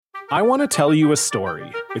I want to tell you a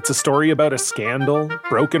story. It's a story about a scandal,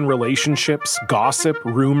 broken relationships, gossip,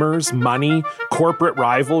 rumors, money, corporate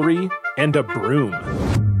rivalry, and a broom.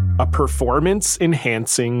 A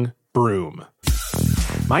performance-enhancing broom.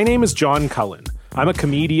 My name is John Cullen. I'm a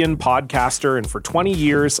comedian, podcaster, and for 20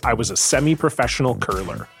 years, I was a semi-professional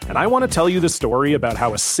curler. And I want to tell you the story about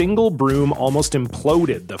how a single broom almost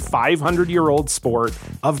imploded the 500-year-old sport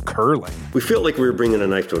of curling. We felt like we were bringing a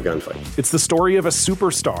knife to a gunfight. It's the story of a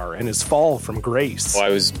superstar and his fall from grace. Well, I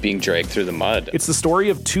was being dragged through the mud. It's the story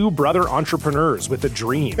of two brother entrepreneurs with a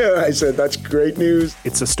dream. I said, that's great news.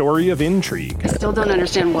 It's a story of intrigue. I still don't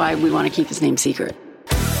understand why we want to keep his name secret.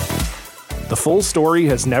 The full story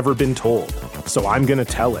has never been told, so I'm going to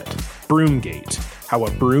tell it. Broomgate, how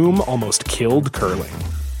a broom almost killed curling.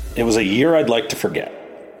 It was a year I'd like to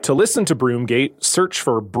forget. To listen to Broomgate, search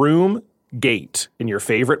for Broomgate in your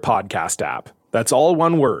favorite podcast app. That's all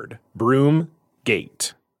one word,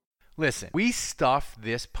 Broomgate. Listen, we stuff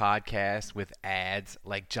this podcast with ads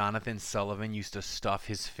like Jonathan Sullivan used to stuff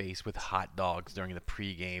his face with hot dogs during the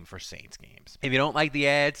pregame for Saints games. If you don't like the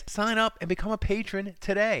ads, sign up and become a patron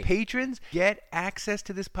today. Patrons get access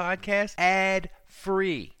to this podcast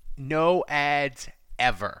ad-free. No ads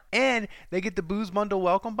ever. And they get the Booze Bundle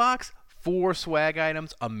welcome box, 4 swag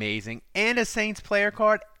items, amazing, and a Saints player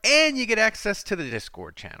card, and you get access to the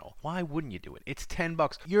Discord channel. Why wouldn't you do it? It's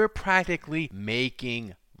 $10. You're practically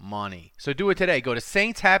making money. So do it today. Go to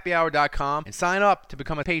saintshappyhour.com and sign up to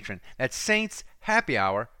become a patron. That's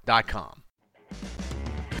saintshappyhour.com.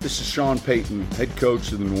 This is Sean Payton, head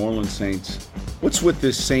coach of the New Orleans Saints. What's with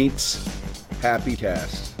this Saints Happy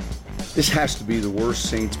Cast? This has to be the worst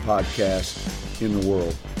Saints podcast in the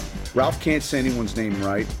world. Ralph can't say anyone's name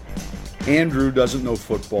right. Andrew doesn't know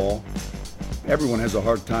football. Everyone has a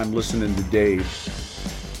hard time listening to Dave.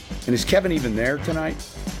 And is Kevin even there tonight?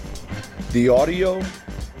 The audio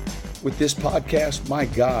with this podcast, my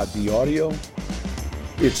God, the audio,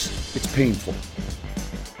 it's painful.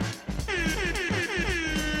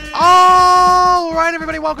 All right,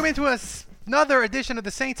 everybody, welcome into another edition of the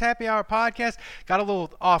Saints Happy Hour podcast. Got a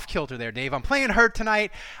little off kilter there, Dave. I'm playing hurt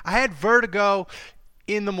tonight. I had vertigo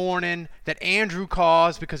in the morning that Andrew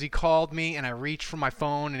caused because he called me and I reached for my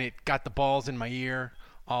phone and it got the balls in my ear.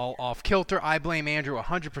 All off kilter. I blame Andrew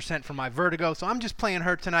 100% for my vertigo, so I'm just playing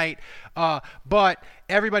hurt tonight. But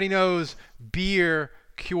everybody knows beer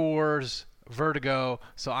cures vertigo,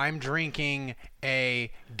 so I'm drinking a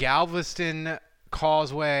Galveston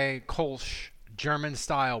Causeway Kolsch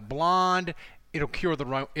German-style blonde. It'll cure the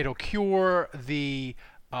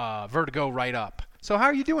vertigo right up. So how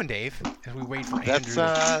are you doing, Dave? As we wait for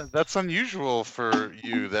Andrew. That's unusual for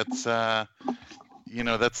you. That's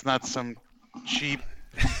that's not some cheap,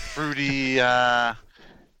 fruity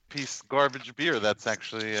piece garbage beer. That's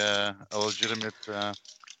actually a legitimate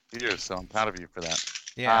beer. So I'm proud of you for that.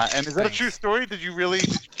 Yeah. And is that a true story? Did you really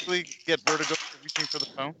get vertigo reaching for the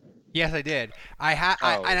phone? Yes, I did.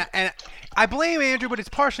 And I blame Andrew, but it's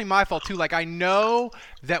partially my fault too. Like I know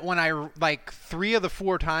that when I 3 of the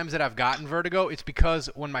 4 times that I've gotten vertigo, it's because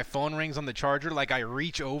when my phone rings on the charger, like I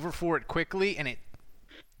reach over for it quickly and it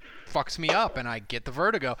fucks me up and I get the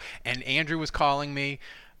vertigo. And Andrew was calling me,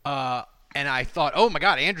 and I thought, oh my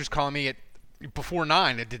God, Andrew's calling me at before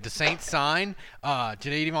 9. Did the Saints sign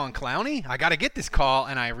Jadeveon Clowney? I got to get this call,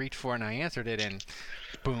 and I reached for it and I answered it, and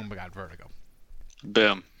boom, I got vertigo.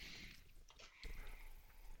 Boom.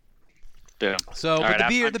 So, all but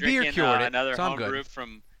right, the beer cured it. Another so I'm homebrew good.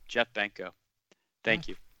 from Jeff Benko. Thank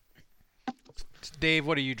you. Dave,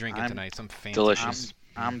 what are you drinking tonight? Some fancy. Delicious.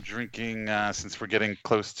 I'm drinking, since we're getting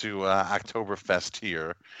close to Oktoberfest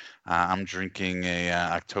here, I'm drinking a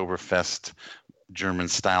Oktoberfest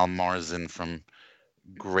German-style Marzen from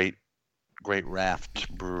Great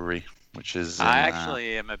Raft Brewery, which is... I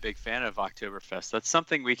actually am a big fan of Oktoberfest. That's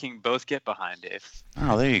something we can both get behind, Dave.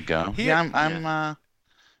 Oh, there you go. I'm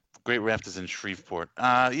Great Raft is in Shreveport.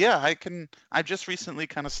 I just recently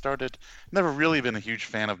kind of started. Never really been a huge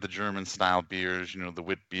fan of the German style beers. The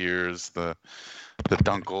wit beers, the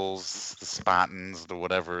Dunkels, the Spattens, the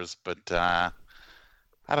whatevers. But I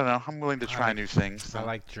don't know. I'm willing to try new things. So. I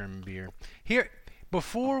like German beer. Here,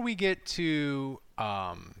 before we get to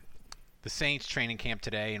the Saints training camp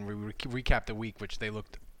today and we recap the week, which they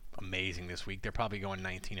looked amazing this week. They're probably going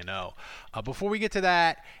 19-0. Before we get to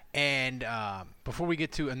that, and before we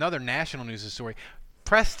get to another national news story,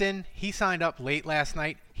 Preston, he signed up late last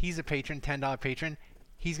night. He's a patron, $10 patron.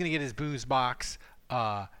 He's going to get his booze box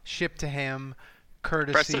shipped to him,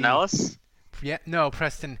 courtesy. Preston Ellis? Yeah, no,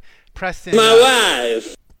 Preston. My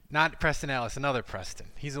wife. Not Preston Ellis, another Preston.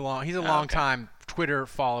 He's a long time Twitter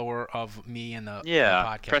follower of me and the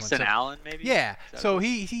podcast. Preston Allen, maybe. Yeah, so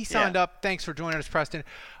he signed up. Thanks for joining us, Preston.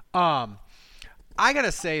 I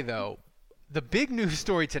gotta say though, the big news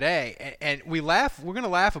story today, and we're gonna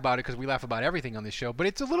laugh about it because we laugh about everything on this show, but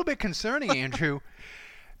it's a little bit concerning, Andrew.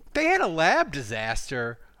 They had a lab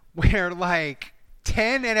disaster where like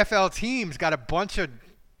 10 NFL teams got a bunch of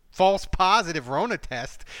false positive Rona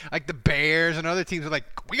tests. Like the Bears and other teams are like,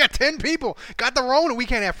 we got 10 people got the Rona, we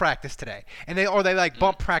can't have practice today. And they like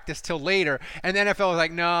bump practice till later. And the NFL is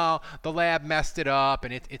like, no, the lab messed it up,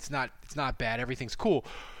 and it's not bad. Everything's cool.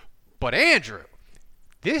 But Andrew,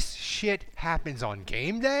 this shit happens on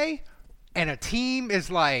game day, and a team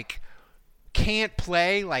is like can't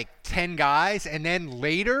play like 10 guys, and then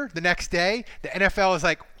later the next day the NFL is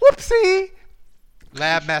like, whoopsie,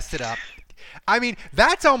 lab messed it up. I mean,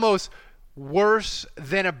 that's almost worse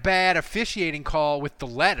than a bad officiating call with the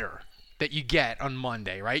letter that you get on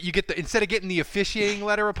Monday, right? You get instead of getting the officiating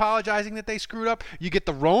letter apologizing that they screwed up, you get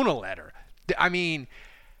the Rona letter. I mean,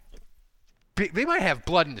 they might have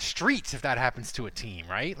blood in the streets if that happens to a team,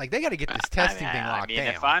 right? Like, they got to get this testing thing locked down.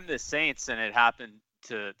 If I'm the Saints and it happened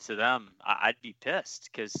to them, I'd be pissed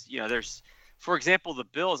because, there's, for example, the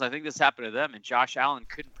Bills, I think this happened to them, and Josh Allen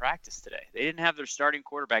couldn't practice today. They didn't have their starting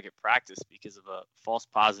quarterback at practice because of a false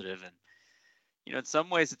positive. And, in some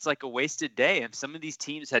ways it's like a wasted day. And some of these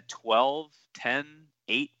teams had 12, 10,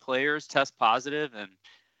 8 players test positive, and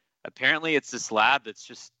apparently it's this lab that's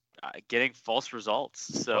just getting false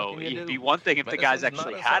results. So it'd be one thing if the guys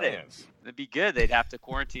actually had it. It'd be good. They'd have to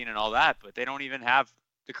quarantine and all that, but they don't even have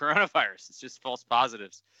the coronavirus. It's just false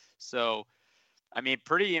positives. So, I mean,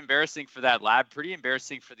 pretty embarrassing for that lab, pretty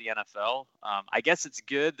embarrassing for the NFL. I guess it's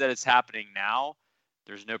good that it's happening now.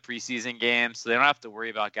 There's no preseason games, so they don't have to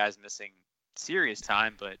worry about guys missing serious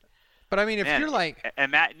time. But I mean, if you're like,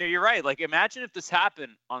 no, you're right. Like, imagine if this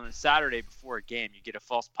happened on a Saturday before a game. You get a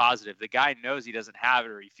false positive. The guy knows he doesn't have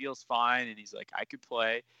it, or he feels fine, and he's like, I could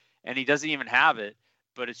play, and he doesn't even have it.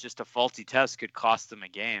 But it's just a faulty test could cost them a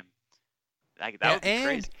game. That would be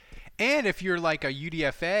crazy. And if you're like a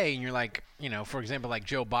UDFA and you're like, for example, like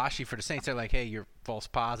Joe Boschi for the Saints, they're like, hey, you're false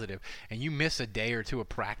positive, and you miss a day or two of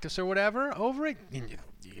practice or whatever over it,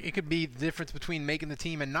 it could be the difference between making the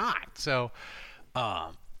team and not. So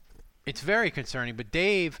it's very concerning. But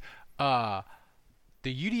Dave, the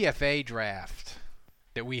UDFA draft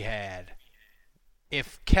that we had,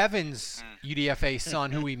 if Kevin's UDFA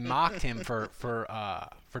son, who we mocked him for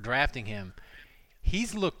drafting him,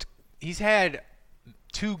 he's had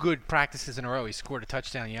 2 good practices in a row. He scored a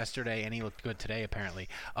touchdown yesterday, and he looked good today, apparently.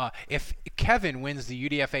 If Kevin wins the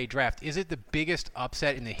UDFA draft, is it the biggest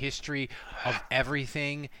upset in the history of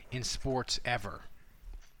everything in sports ever?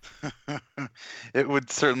 It would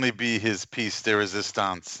certainly be his piece de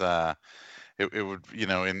resistance. It would,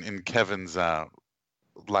 in Kevin's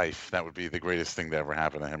life, that would be the greatest thing to ever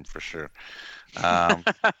happen to him, for sure. It's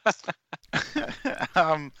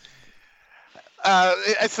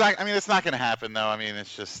not. I mean, it's not going to happen, though. I mean,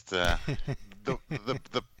 it's just the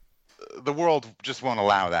world just won't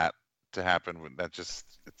allow that to happen.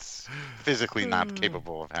 It's physically not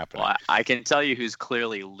capable of happening. Well, I can tell you who's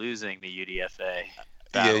clearly losing the UDFA.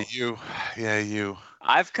 Yeah, you.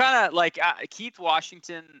 I've kind of like Keith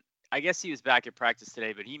Washington. I guess he was back at practice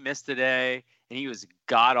today, but he missed today, and he was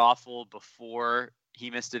god awful before he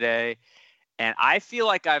missed today. And I feel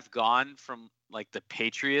like I've gone from like the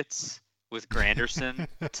Patriots with Granderson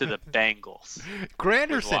to the Bengals.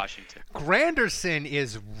 Granderson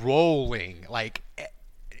is rolling. Like,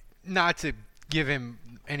 not to give him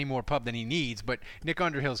any more pub than he needs, but Nick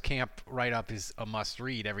Underhill's camp write-up is a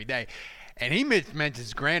must-read every day. And he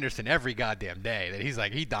mentions Granderson every goddamn day, that he's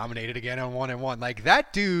like, he dominated again on 1-1. Like,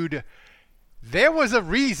 that dude, there was a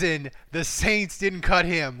reason the Saints didn't cut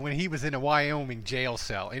him when he was in a Wyoming jail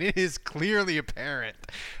cell. And it is clearly apparent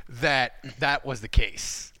that that was the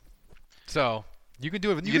case. So you can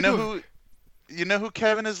do it. You know who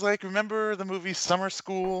Kevin is like? Remember the movie Summer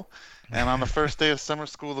School? And on the first day of summer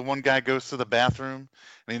school, the one guy goes to the bathroom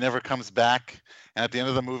and he never comes back. And at the end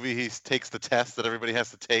of the movie, he takes the test that everybody has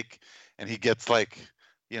to take, and he gets like,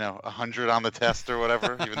 100 on the test or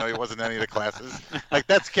whatever, even though he wasn't in any of the classes. Like,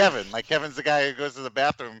 that's Kevin. Like, Kevin's the guy who goes to the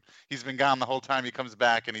bathroom. He's been gone the whole time. He comes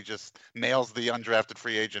back and he just nails the undrafted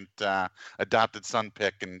free agent adopted son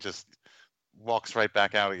pick and just walks right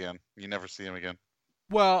back out again. You never see him again.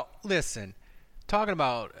 Well, listen, talking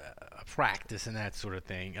about practice and that sort of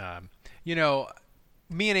thing,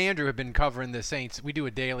 me and Andrew have been covering the Saints. We do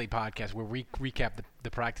a daily podcast where we recap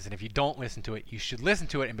the practice, and if you don't listen to it, you should listen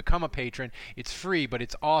to it and become a patron. It's free, but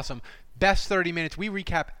it's awesome. Best 30 minutes. We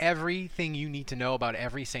recap everything you need to know about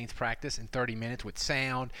every Saints practice in 30 minutes with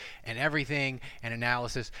sound and everything and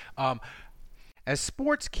analysis. As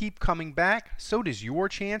sports keep coming back, so does your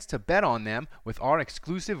chance to bet on them with our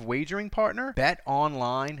exclusive wagering partner,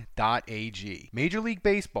 BetOnline.ag. Major League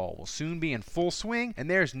Baseball will soon be in full swing, and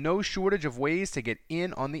there's no shortage of ways to get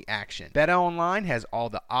in on the action. BetOnline has all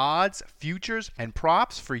the odds, futures, and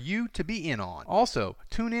props for you to be in on. Also,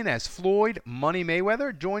 tune in as Floyd Money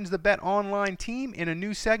Mayweather joins the BetOnline team in a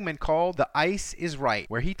new segment called The Ice is Right,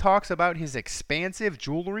 where he talks about his expansive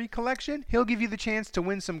jewelry collection. He'll give you the chance to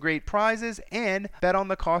win some great prizes and bet on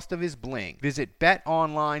the cost of his bling. Visit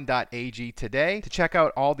betonline.ag today to check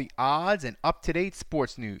out all the odds and up-to-date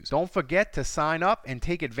sports news. Don't forget to sign up and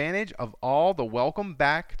take advantage of all the welcome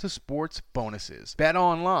back to sports bonuses.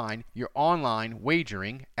 BetOnline, your online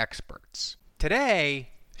wagering experts.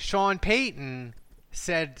 Today, Sean Payton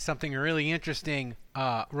said something really interesting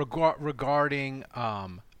regarding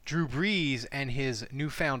Drew Brees and his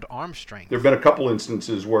newfound arm strength. There have been a couple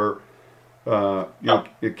instances where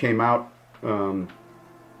it came out.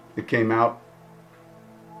 It came out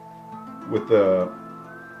with the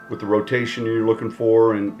rotation you're looking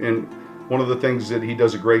for, and one of the things that he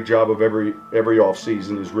does a great job of every off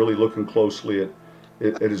season is really looking closely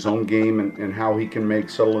at his own game and how he can make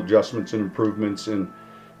subtle adjustments and improvements. And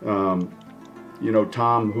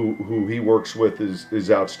Tom, who he works with, is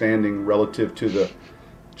outstanding relative to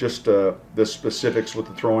the specifics with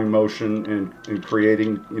the throwing motion and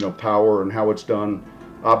creating power and how it's done.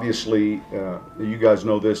 Obviously, you guys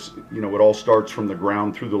know this, it all starts from the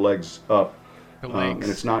ground through the legs up. And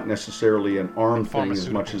it's not necessarily an arm thing as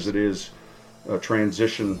much as it is a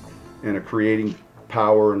transition and a creating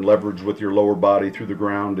power and leverage with your lower body through the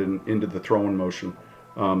ground and into the throwing motion.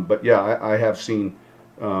 But yeah, I have seen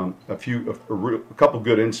a couple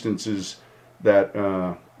good instances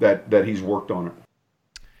that he's worked on it.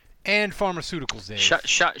 And pharmaceuticals, Dave.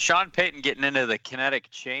 Sean Payton getting into the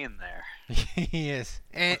kinetic chain there. He is,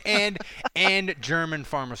 and German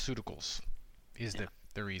pharmaceuticals is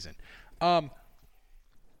the reason.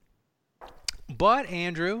 But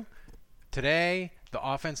Andrew, today the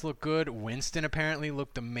offense looked good. Winston apparently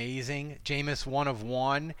looked amazing. Jameis 1 of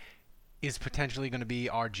 1 is potentially going to be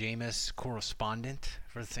our Jameis correspondent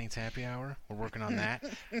for the Saints Happy Hour. We're working on that.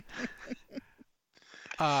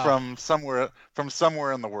 From somewhere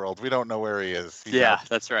in the world, we don't know where he is.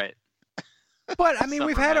 That's right. But I mean,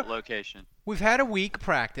 we've had a week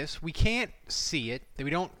practice. We can't see it.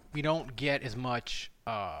 We don't get as much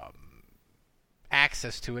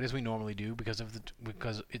access to it as we normally do because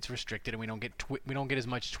it's restricted, and we don't get as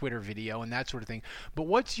much Twitter video and that sort of thing. But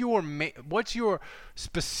what's your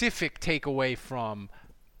specific takeaway from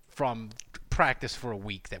practice for a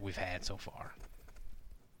week that we've had so far?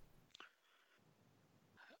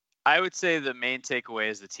 I would say the main takeaway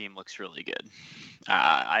is the team looks really good.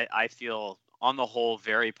 I feel, on the whole,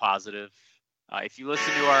 very positive. If you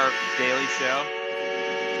listen to our daily show,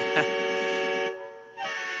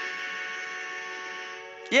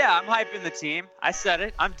 yeah, I'm hyping the team. I said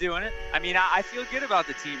it. I'm doing it. I mean, I feel good about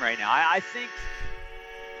the team right now. I think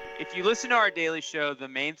if you listen to our daily show, the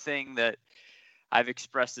main thing that I've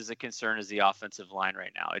expressed as a concern is the offensive line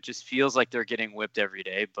right now. It just feels like they're getting whipped every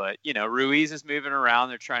day. But, Ruiz is moving around.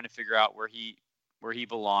 They're trying to figure out where he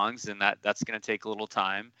belongs, and that's going to take a little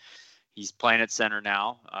time. He's playing at center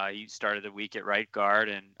now. He started the week at right guard,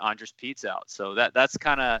 and Andres Pete's out. So that's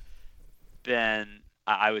kind of been,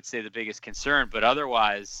 I would say, the biggest concern. But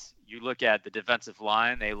otherwise, you look at the defensive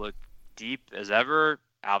line, they look deep as ever.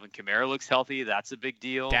 Alvin Kamara looks healthy. That's a big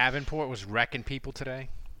deal. Davenport was wrecking people today.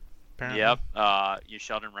 Apparently. Yep.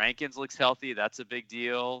 Sheldon Rankins looks healthy. That's a big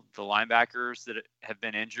deal. The linebackers that have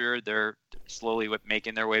been injured, they're slowly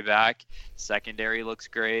making their way back. Secondary looks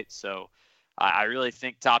great. So I really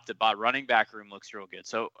think top to bottom, running back room looks real good.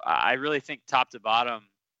 So I really think top to bottom,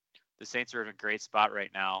 the Saints are in a great spot right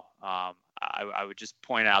now. I would just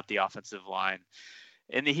point out the offensive line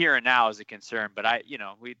in the here and now is a concern. But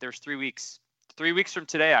there's 3 weeks. 3 weeks from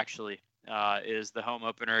today, actually, is the home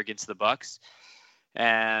opener against the Bucs.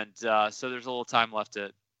 And so there's a little time left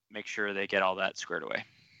to make sure they get all that squared away.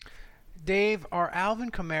 Dave, are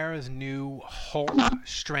Alvin Kamara's new Hulk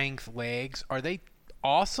strength legs, are they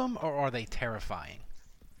awesome or are they terrifying?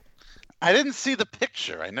 I didn't see the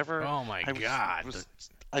picture. Oh my God.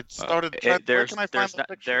 I started. Where can I find the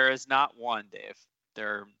picture? There is not one, Dave.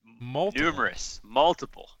 There are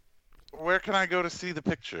multiple. Where can I go to see the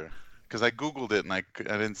picture? Because I Googled it and I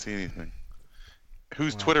didn't see anything.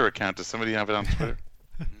 Whose Twitter account? Does somebody have it on Twitter?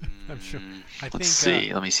 I'm sure. Let's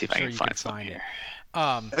see. Let me see if I can find something here.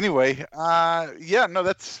 Anyway,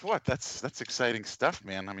 that's exciting stuff,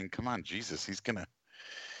 man. I mean, come on, Jesus, he's gonna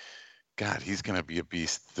be a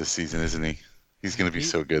beast this season, isn't he? He's gonna be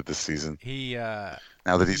so good this season.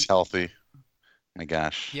 Now that he's healthy, my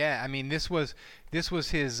gosh. Yeah, I mean, this was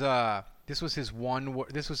his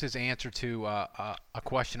answer to a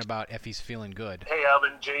question about if he's feeling good. Hey,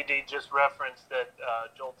 Alvin, JD just referenced that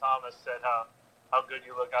Joel Thomas said how good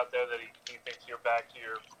you look out there, that he thinks you're back to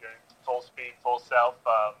your full speed, full self.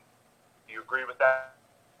 Do you agree with that?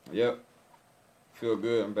 Yep. Feel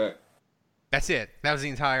good. I'm back. That's it. That was the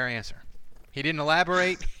entire answer. He didn't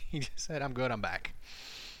elaborate. He just said, I'm good. I'm back.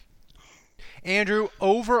 Andrew,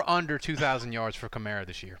 over under 2,000 yards for Kamara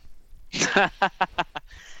this year?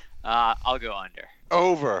 I'll go under.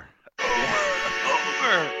 Over.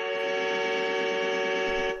 Over.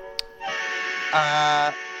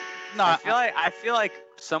 No, I feel like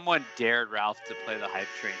someone dared Ralph to play the hype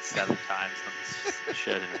train 7 times on this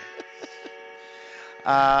show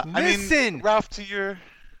tonight. Listen, Ralph, to your.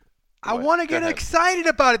 I want to get excited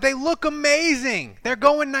about it. They look amazing. They're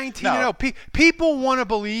going 19-0. People want to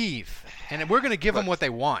believe, and we're going to give them what they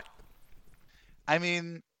want. I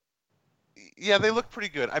mean, yeah, they look pretty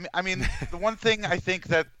good. I mean, the one thing I think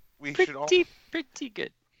that we should all pretty good.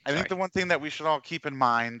 I think the one thing that we should all keep in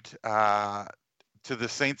mind, to the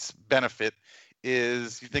Saints' benefit,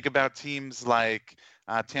 is you think about teams like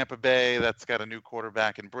Tampa Bay that's got a new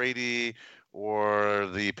quarterback in Brady, or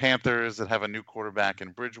the Panthers that have a new quarterback in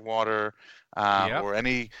Bridgewater, or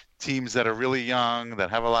any teams that are really young that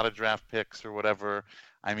have a lot of draft picks or whatever.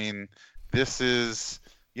 I mean, this is,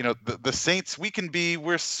 the Saints. We've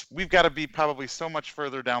got to be probably so much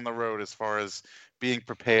further down the road as far as being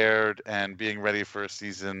prepared and being ready for a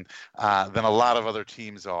season than a lot of other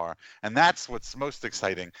teams are, and that's what's most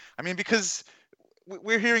exciting. I mean, because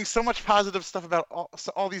we're hearing so much positive stuff about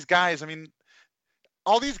all these guys. I mean,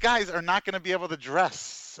 all these guys are not going to be able to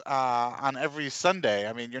dress on every Sunday.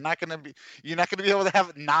 I mean, you're not going to be able to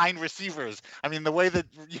have 9 receivers. I mean, the way that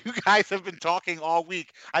you guys have been talking all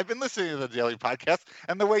week, I've been listening to the Daily Podcast,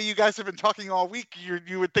 and the way you guys have been talking all week,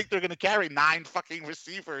 you would think they're going to carry 9 fucking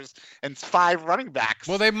receivers and 5 running backs.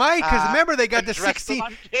 Well, they might, because remember, they got the 16.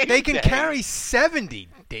 They can carry 70,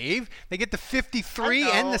 Dave. They get the 53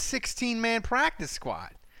 and the 16-man practice squad.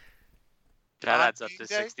 That adds up to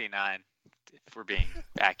 69. If we're being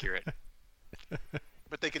accurate.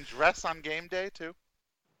 But they can dress on game day too?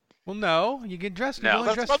 Well, no, you can dress. No,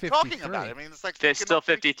 that's what I'm talking about. I mean, it's like it's still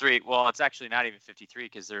 53. Well, it's actually not even 53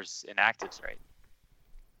 because there's inactives, right?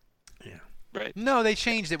 Yeah. Right. No, they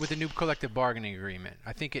changed it with the new collective bargaining agreement.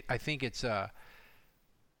 I think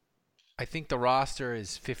the roster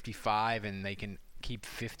is 55 and they can keep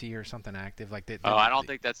 50 or something active. Like that. I don't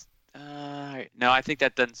think that's. No, I think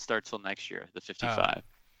that doesn't start till next year. The 55.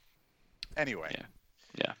 Anyway.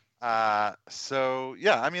 Yeah. So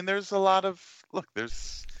yeah, I mean, there's a lot of there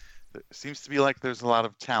seems to be like there's a lot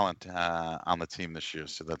of talent on the team this year.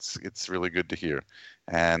 So it's really good to hear,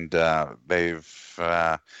 and they've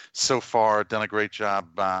so far done a great job,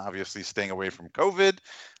 obviously staying away from COVID,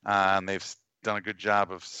 and they've done a good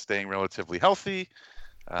job of staying relatively healthy.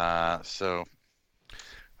 So.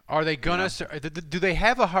 Are they gonna? Do they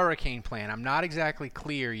have a hurricane plan? I'm not exactly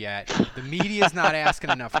clear yet. The media's not asking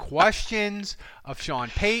enough questions of Sean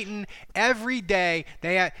Payton. Every day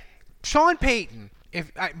Sean Payton.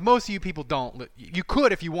 If most of you people don't, you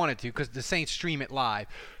could if you wanted to, because the Saints stream it live.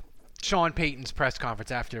 Sean Payton's press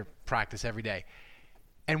conference after practice every day,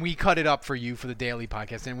 and we cut it up for you for the Daily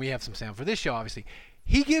Podcast, and we have some sound for this show. Obviously,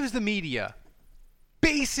 he gives the media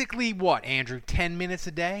basically what, Andrew? 10 minutes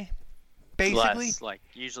a day. Basically, less, like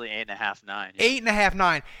usually 8.5, 9. Yeah. 8.5,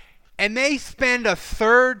 9, and they spend a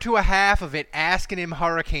third to a half of it asking him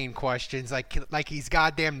hurricane questions, like he's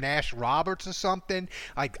goddamn Nash Roberts or something,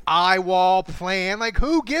 like eye wall plan. Like,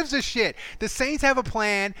 who gives a shit? The Saints have a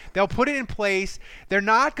plan. They'll put it in place. They're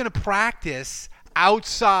not going to practice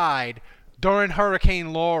outside during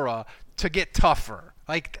Hurricane Laura to get tougher.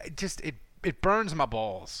 Like, just it burns my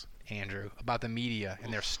balls, Andrew, about the media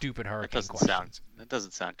and their stupid hurricane questions. That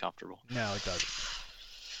doesn't sound comfortable. No, it doesn't.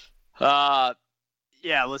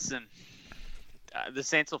 Yeah, listen, the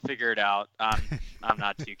Saints will figure it out. I'm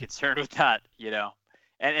not too concerned with that,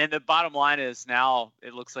 And the bottom line is now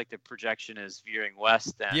it looks like the projection is veering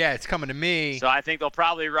west. And yeah, it's coming to me. So I think they'll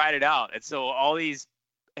probably ride it out. And so all these,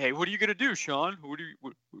 hey, what are you gonna do, Sean?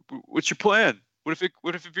 What's your plan? What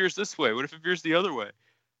if it veers this way? What if it veers the other way?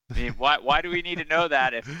 I mean, why do we need to know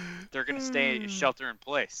that if they're going to stay shelter in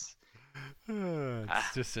place?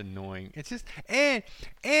 It's just annoying. It's just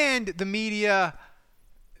and the media,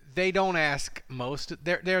 they don't ask most.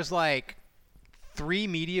 There's like 3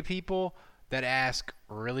 media people that ask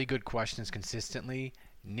really good questions consistently.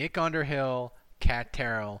 Nick Underhill, Kat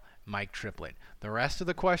Terrell, Mike Triplett. The rest of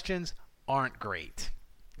the questions aren't great.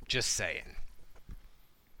 Just saying.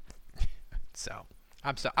 So,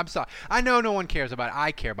 I'm sorry. I know no one cares about it.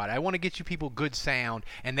 I care about it. I want to get you people good sound,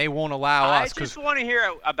 and they won't allow us. I just want to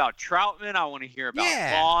hear about Troutman. I want to hear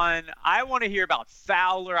about Vaughn. I want to hear about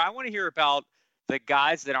Fowler. I want to hear about the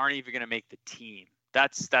guys that aren't even going to make the team.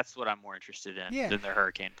 That's what I'm more interested in than the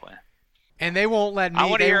Hurricane plan. And they won't let me. I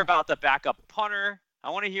want to hear about the backup punter. I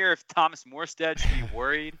want to hear if Thomas Morstead should be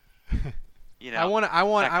worried. You know, I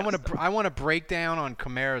want to break down on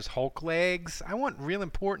Kamara's Hulk legs. I want real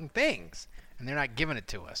important things, and they're not giving it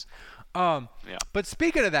to us. But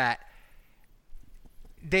speaking of that,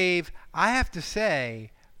 Dave, I have to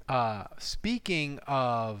say, speaking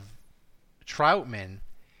of Troutman,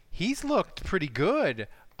 he's looked pretty good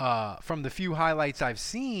from the few highlights I've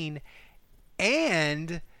seen,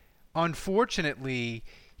 and unfortunately,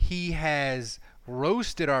 he has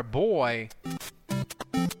roasted our boy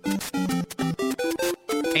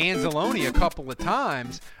Anzalone a couple of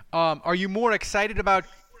times. Are you more excited about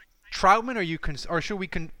Troutman, or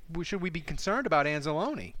should we be concerned about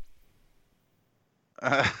Anzalone?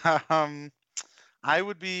 I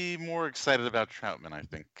would be more excited about Troutman. I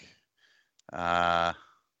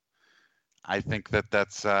think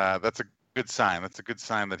that's a good sign. That's a good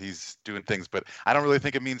sign that he's doing things, but I don't really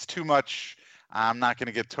think it means too much. I'm not going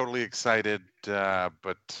to get totally excited,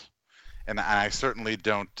 but I certainly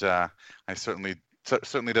don't. I certainly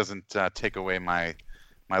doesn't take away my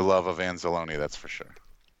love of Anzalone. That's for sure.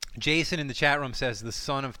 Jason in the chat room says the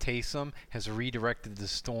son of Taysom has redirected the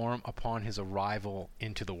storm upon his arrival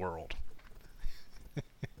into the world.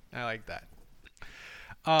 I like that.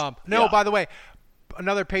 By the way,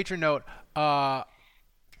 another patron note.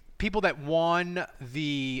 People that won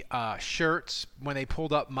the shirts when they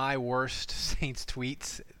pulled up my worst Saints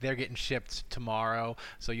tweets, they're getting shipped tomorrow.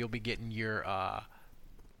 So you'll be getting your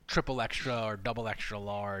triple extra or double extra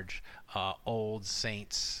large old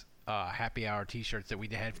Saints happy hour T-shirts that we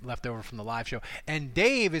had left over from the live show. And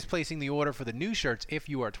Dave is placing the order for the new shirts. If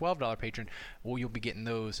you are a $12 patron, well, you'll be getting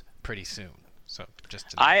those pretty soon. So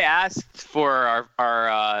I asked for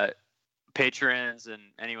our patrons and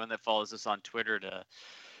anyone that follows us on Twitter to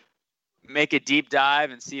make a deep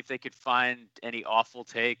dive and see if they could find any awful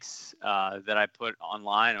takes that I put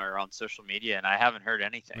online or on social media, and I haven't heard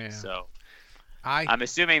anything. Yeah. So I'm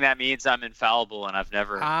assuming that means I'm infallible and I've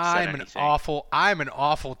never said anything. I'm an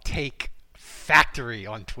awful take factory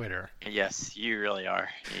on Twitter. Yes, you really are.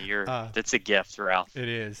 That's a gift, Ralph. It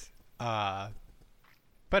is. But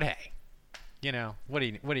hey, what are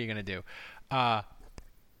you gonna do?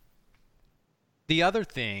 The other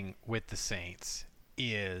thing with the Saints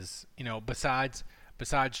is, besides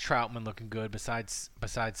Troutman looking good, besides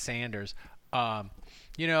Sanders,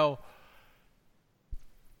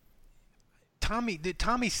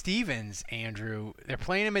 Tommy Stevens, Andrew, they're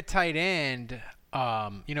playing him at tight end.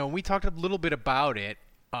 We talked a little bit about it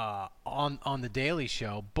on the Daily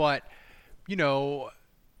Show, but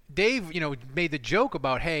Dave, made the joke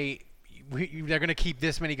about, hey, they're going to keep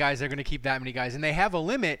this many guys, they're going to keep that many guys, and they have a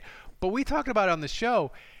limit. But we talked about it on the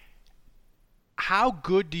show. How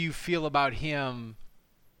good do you feel about him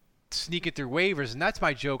sneaking through waivers? And that's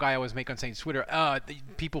my joke I always make on Saints Twitter.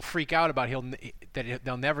 People freak out about that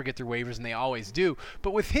they'll never get through waivers, and they always do.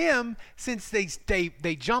 But with him, since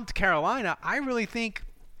they jumped Carolina, I really think,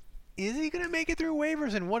 is he going to make it through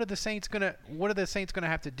waivers? And what are the Saints going to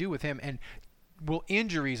have to do with him? And will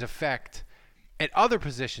injuries affect at other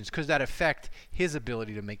positions? Could that affect his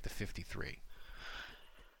ability to make the 53?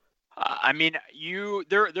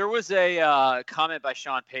 There was a comment by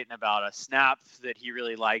Sean Payton about a snap that he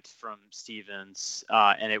really liked from Stevens,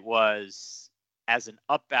 and it was as an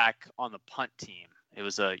up back on the punt team. It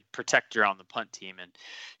was a protector on the punt team, and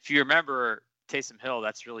if you remember Taysom Hill,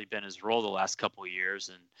 that's really been his role the last couple of years.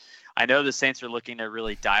 And I know the Saints are looking to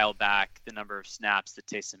really dial back the number of snaps that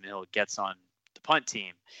Taysom Hill gets on the punt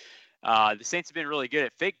team. The Saints have been really good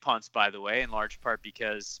at fake punts, by the way, in large part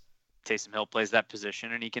because Taysom Hill plays that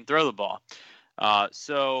position and he can throw the ball.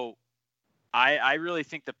 So I really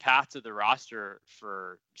think the path to the roster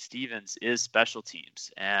for Stevens is special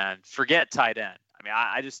teams, and forget tight end.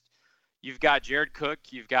 You've got Jared Cook,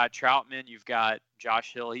 you've got Troutman, you've got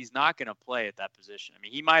Josh Hill. He's not going to play at that position.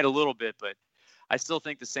 He might a little bit, but I still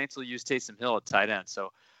think the Saints will use Taysom Hill at tight end.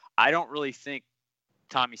 So I don't really think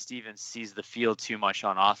Tommy Stevens sees the field too much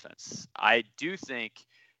on offense. I do think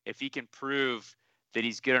if he can prove that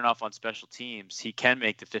he's good enough on special teams, he can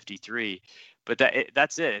make the 53. But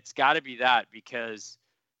that's it. It's got to be that, because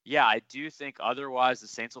yeah, I do think otherwise the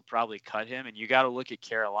Saints will probably cut him, and you got to look at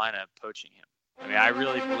Carolina poaching him. I mean, I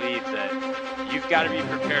really believe that you've got to be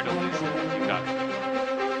prepared to lose him.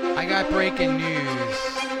 I got breaking news,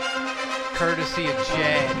 courtesy of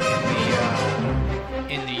Jed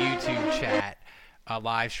in the YouTube chat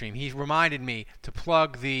live stream. He reminded me to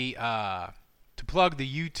plug the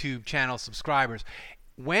YouTube channel subscribers.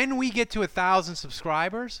 When we get to 1,000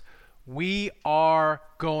 subscribers, we are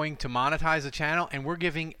going to monetize the channel, and we're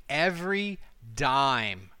giving every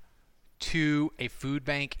dime to a food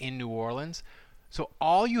bank in New Orleans. So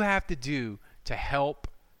all you have to do to help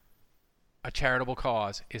a charitable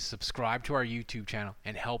cause is subscribe to our YouTube channel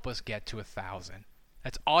and help us get to 1,000.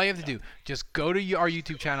 That's all you have to do. Just go to our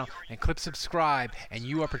YouTube channel and click subscribe, and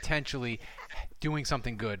you are potentially doing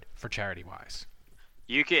something good for charity-wise.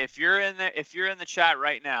 You can, if you're in the chat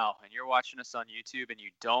right now and you're watching us on YouTube and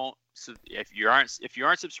if you aren't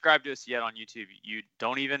subscribed to us yet on YouTube, you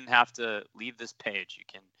don't even have to leave this page. You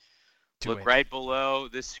can look right below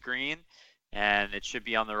this screen, and it should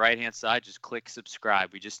be on the right hand side. Just click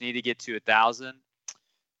subscribe. We just need to get to 1,000,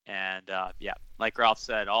 and yeah, like Ralph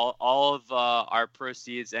said, all of our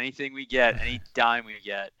proceeds, anything we get, any dime we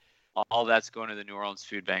get, all that's going to the New Orleans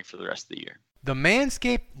Food Bank for the rest of the year. The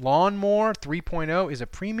Manscaped Lawnmower 3.0 is a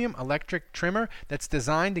premium electric trimmer that's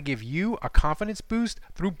designed to give you a confidence boost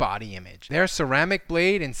through body image. Their ceramic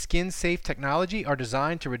blade and skin-safe technology are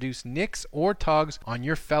designed to reduce nicks or tugs on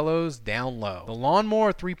your fellows down low. The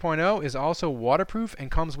Lawnmower 3.0 is also waterproof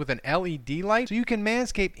and comes with an LED light, so you can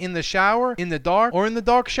manscape in the shower, in the dark, or in the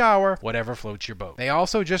dark shower, whatever floats your boat. They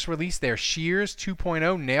also just released their Shears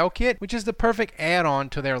 2.0 nail kit, which is the perfect add-on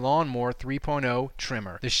to their Lawnmower 3.0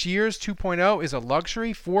 trimmer. The Shears 2.0 is a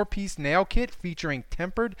luxury 4-piece nail kit featuring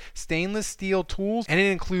tempered stainless steel tools, and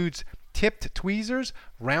it includes tipped tweezers,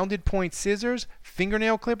 rounded point scissors,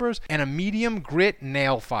 fingernail clippers, and a medium grit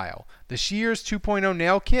nail file. The Shears 2.0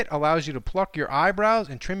 nail kit allows you to pluck your eyebrows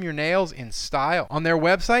and trim your nails in style. On their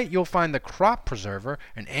website, you'll find the Crop Preserver,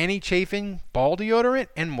 an anti-chafing ball deodorant,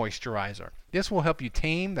 and moisturizer. This will help you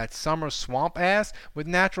tame that summer swamp ass with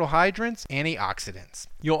natural hydrants, antioxidants.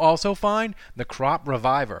 You'll also find the Crop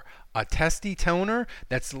Reviver, a testy toner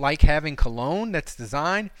that's like having cologne that's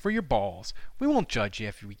designed for your balls. We won't judge you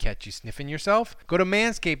if we catch you sniffing yourself. Go to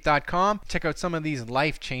manscaped.com, check out some of these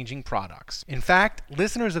life-changing products. In fact,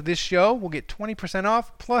 listeners of this show will get 20%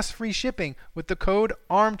 off plus free shipping with the code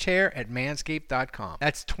armchair at manscaped.com.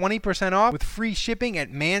 That's 20% off with free shipping at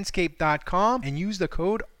manscaped.com, and use the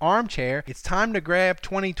code armchair. It's time to grab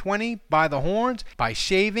 2020 by the horns by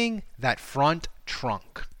shaving that front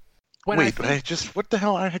trunk. What the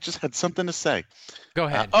hell? I just had something to say. Go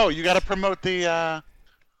ahead. You got to promote the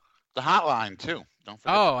hotline too. Don't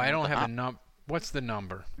forget. I don't have a number. What's the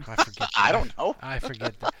number? I forget. I don't know. I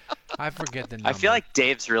forget the number. I feel like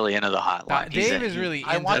Dave's really into the hotline. Dave is really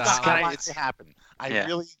into the hotline to happen.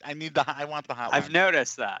 I want the hotline. I've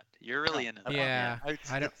noticed that. You're really into that. Yeah.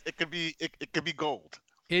 It could be gold.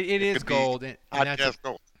 It is gold. And that's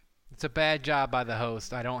gold. It's a bad job by the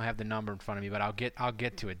host. I don't have the number in front of me, but I'll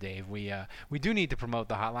get to it, Dave. We do need to promote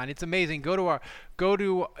the hotline. It's amazing.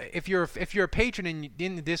 If you're a patron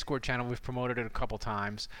in the Discord channel, we've promoted it a couple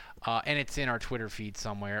times, and it's in our Twitter feed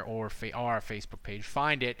somewhere or our Facebook page.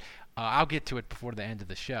 Find it. I'll get to it before the end of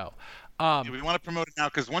the show. We want to promote it now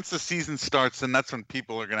because once the season starts, then that's when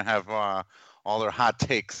people are going to have all their hot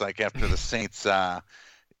takes, like after the Saints. Have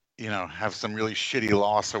some really shitty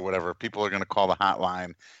loss or whatever, people are going to call the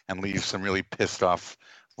hotline and leave some really pissed off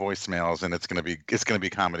voicemails, and it's going to be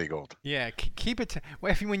comedy gold. Yeah, keep it to,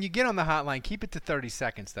 when you get on the hotline, keep it to 30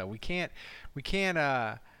 seconds though. We can't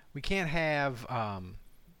have we can't have a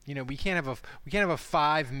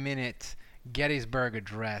 5-minute Gettysburg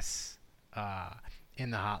Address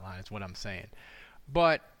in the hotline is what I'm saying.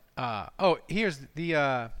 But here's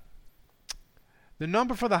the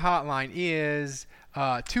number for the hotline is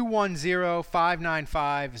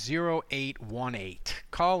 210-595-0818.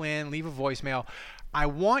 Call in, leave a voicemail. I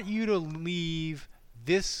want you to leave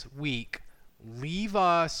us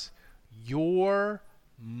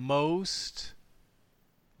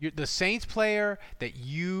the Saints player that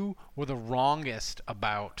you were the wrongest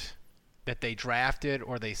about, that they drafted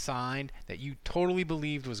or they signed, that you totally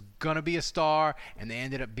believed was going to be a star and they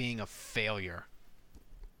ended up being a failure.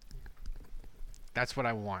 That's what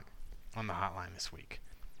I want on the hotline this week.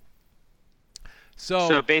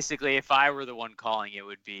 So basically, if I were the one calling, it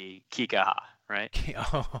would be Kikaha, right?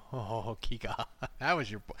 Oh, Kikaha, that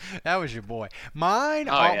was your boy. Mine,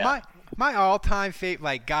 my all-time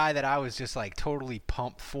favorite, guy that I was just totally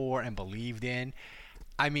pumped for and believed in.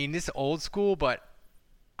 I mean, this is old school, but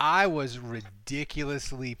I was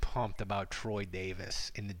ridiculously pumped about Troy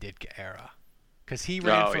Davis in the Ditka era. Because he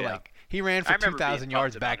ran for 2,000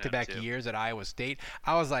 yards back-to-back years at Iowa State.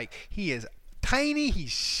 I was like, he is tiny,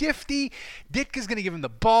 he's shifty. Ditka's going to give him the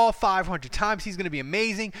ball 500 times. He's going to be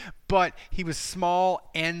amazing. But he was small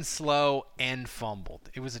and slow and fumbled.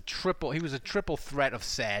 He was a triple threat of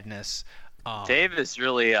sadness. Davis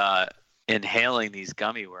really inhaling these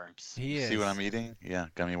gummy worms. He is. See what I'm eating? Yeah,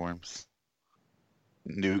 gummy worms.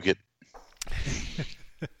 Nougat.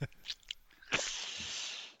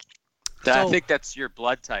 I think that's your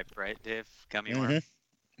blood type, right, Dave? Gummy worm.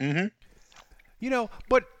 Mm-hmm.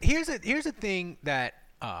 But here's a thing that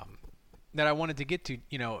I wanted to get to.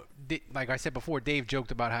 Like I said before, Dave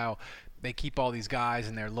joked about how they keep all these guys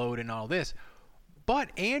and they're loaded and all this. But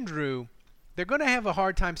Andrew, they're going to have a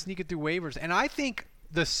hard time sneaking through waivers, and I think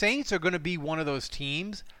the Saints are going to be one of those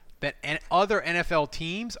teams that other NFL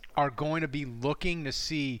teams are going to be looking to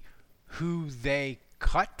see who they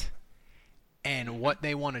cut and what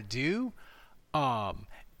they want to do.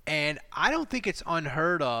 And I don't think it's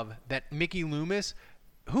unheard of that Mickey Loomis,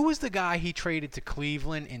 who was the guy he traded to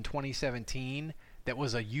Cleveland in 2017 that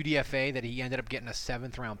was a UDFA that he ended up getting a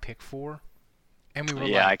 7th-round pick for? And we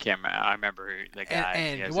were I can't remember. I remember the guy.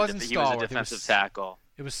 And it wasn't he was a defensive tackle.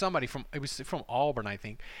 It was somebody from Auburn, I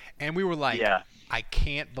think. And we were like, I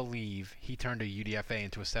can't believe he turned a UDFA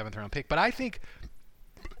into a 7th-round pick. But I think,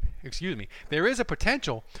 there is a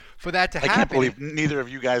potential for that to happen. I can't believe neither of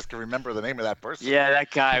you guys can remember the name of that person. Yeah,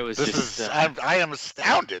 that guy was I am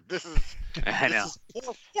astounded. This is. I know.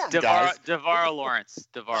 DeVar Lawrence.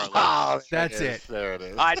 Oh, that's it. There it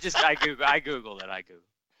is. I googled it.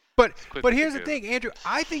 But here's the thing, Andrew.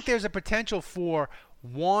 I think there's a potential for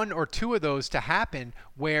one or two of those to happen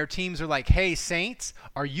where teams are like, hey, Saints,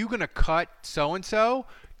 are you going to cut so-and-so?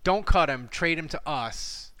 Don't cut him. Trade him to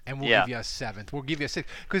us, and we'll give you a 7th. We'll give you a 6th.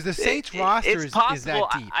 Because the Saints roster is that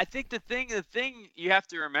deep. I think the thing you have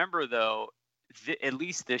to remember, though, at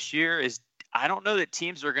least this year, is I don't know that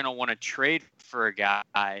teams are going to want to trade for a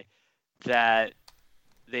guy that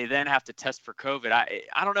they then have to test for COVID.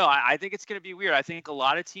 I don't know. I think it's going to be weird. I think a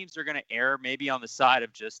lot of teams are going to err maybe on the side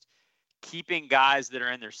of just keeping guys that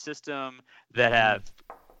are in their system that have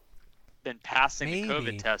been passing the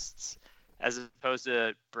COVID tests as opposed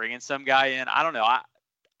to bringing some guy in. I don't know. I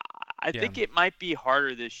think it might be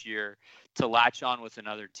harder this year to latch on with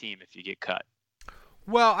another team if you get cut.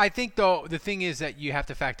 Well, I think, though, the thing is that you have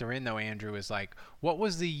to factor in, though, Andrew, is like, what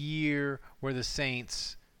was the year where the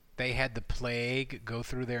Saints, they had the plague go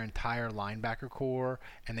through their entire linebacker core,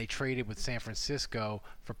 and they traded with San Francisco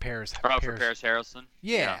for Paris Harrison?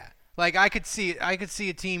 Yeah. Like, I could see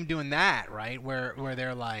a team doing that, right, where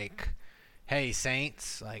they're like, hey,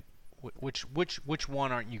 Saints, like, which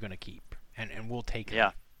one aren't you going to keep? And we'll take it.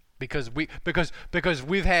 Yeah. Because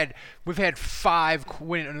we've had 5,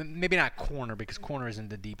 maybe not corner, because corner isn't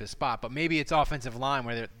the deepest spot, but maybe it's offensive line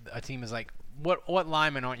where a team is like, what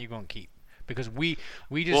lineman aren't you going to keep? Because we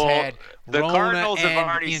just had the Rona Cardinals have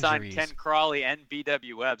already injuries. signed Ken Crawley and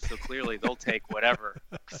B.W. Webb, so clearly they'll take whatever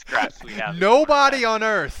scraps we have. Nobody on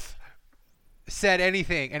earth said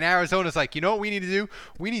anything, and Arizona's like, you know what we need to do?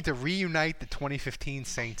 We need to reunite the 2015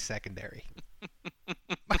 Saints secondary.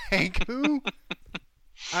 Like, who?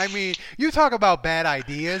 I mean, you talk about bad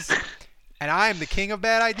ideas, and I am the king of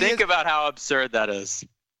bad ideas. Think about how absurd that is.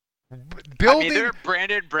 They're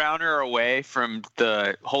Brandon Browner away from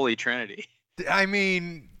the Holy Trinity. I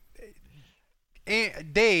mean,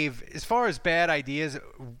 Dave, as far as bad ideas,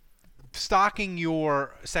 stocking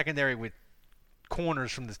your secondary with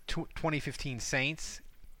corners from the 2015 Saints,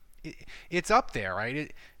 it's up there,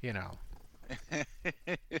 right? I'm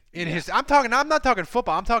not talking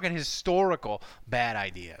football. I'm talking historical bad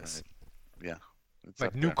ideas. Yeah.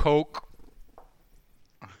 Like New Coke.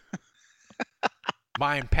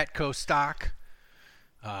 Buying Petco stock.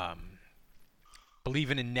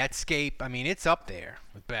 Believing in Netscape. I mean, it's up there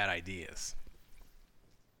with bad ideas.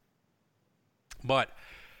 But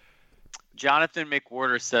Jonathan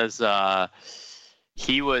McWhorter says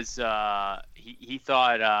he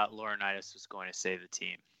thought Laurinaitis was going to save the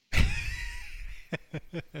team.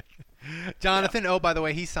 Jonathan, oh, by the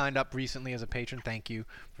way, he signed up recently as a patron. Thank you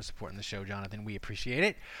for supporting the show, Jonathan. We appreciate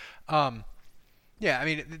it. Yeah, I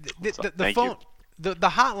mean, the phone, the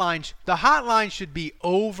hotline should be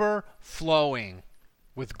overflowing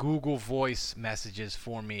with Google Voice messages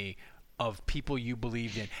for me of people you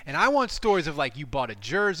believed in. And I want stories of, like, you bought a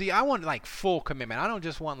jersey. I want, like, full commitment. I don't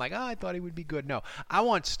just want, like, I thought he would be good. No, I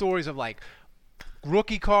want stories of, like,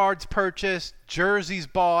 rookie cards purchased, jerseys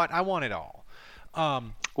bought. I want it all.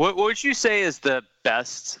 What would you say is the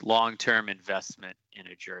best long-term investment in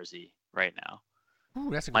a jersey right now? Ooh,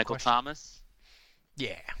 that's a good Michael question. Thomas.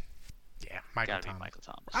 Yeah, Michael Gotta Thomas. be Michael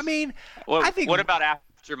Thomas. I mean, What, I think. What about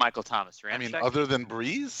after Michael Thomas? I mean, Ramczyk? other than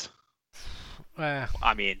Breeze?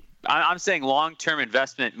 I mean, I'm saying long-term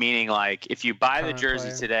investment, meaning like if you buy the Current jersey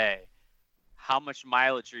player. today, how much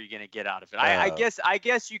mileage are you going to get out of it? I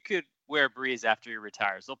guess you could wear Breeze after he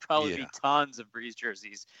retires. There'll probably be tons of Breeze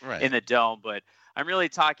jerseys in the Dome, but I'm really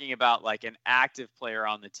talking about like an active player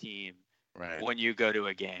on the team when you go to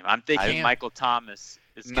a game. I'm thinking Michael Thomas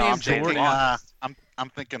is I'm stay thinking longest. I'm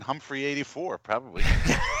thinking Humphrey 84 probably.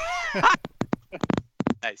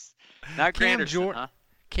 Nice. Not Granderson, huh?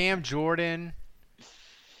 Cam Jordan.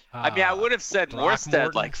 I mean, I would have said Morstead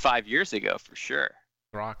Throckmorton. like 5 years ago for sure.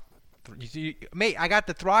 Mate, I got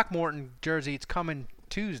the Throckmorton jersey. It's coming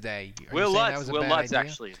Tuesday. Will Lutz,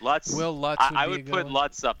 actually. Lutz. Will Lutz. I would put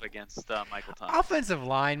Lutz up against Michael Thomas. Offensive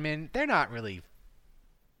linemen, they're not really.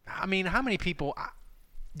 I mean, how many people?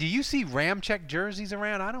 Do you see Ramczyk jerseys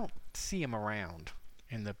around? I don't see them around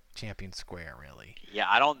in the Champion Square, really. Yeah,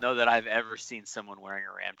 I don't know that I've ever seen someone wearing a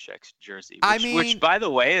Ramczyk jersey, which, which by the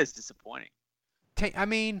way, is disappointing. I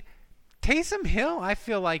mean, Taysom Hill, I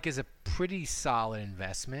feel like is a pretty solid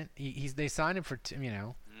investment. They signed him for,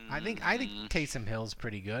 I think Taysom Hill's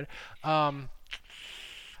pretty good. I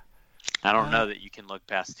don't know that you can look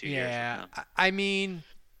past 2 years. Yeah, I mean,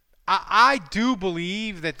 I do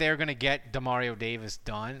believe that they're going to get Demario Davis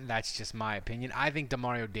done. That's just my opinion. I think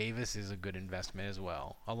Demario Davis is a good investment as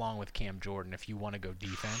well, along with Cam Jordan if you want to go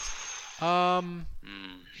defense. I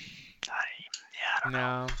don't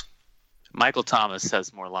know. Michael Thomas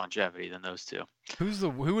has more longevity than those two.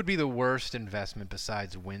 Who would be the worst investment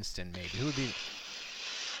besides Winston? Maybe who would be?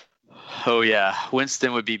 Oh yeah,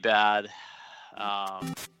 Winston would be bad. There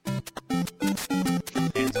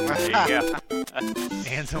you go.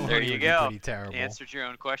 Anzalone there you go. Pretty terrible. Answered your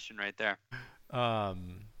own question right there.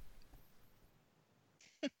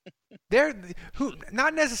 They're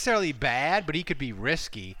not necessarily bad, but he could be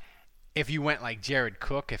risky. If you went like Jared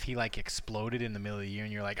Cook, if he like exploded in the middle of the year,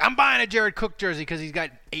 and you're like, I'm buying a Jared Cook jersey because he's got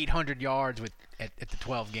 800 yards at the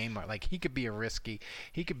 12 game mark, like he could be a risky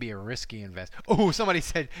invest. Oh, somebody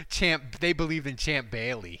said they believed in Champ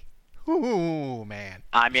Bailey. Ooh, man.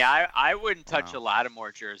 I mean, I wouldn't touch a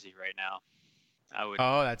Lattimore jersey right now. I would.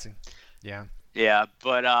 Oh, yeah. Yeah,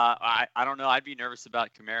 but I don't know. I'd be nervous about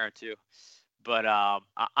Kamara too. But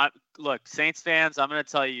look, Saints fans, I'm going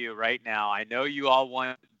to tell you right now, I know you all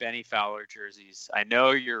want Benny Fowler jerseys. I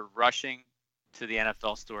know you're rushing to the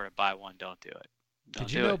NFL store to buy one. Don't do it.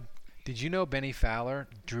 Did you know Benny Fowler,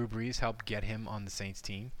 Drew Brees helped get him on the Saints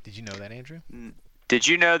team? Did you know that, Andrew? Did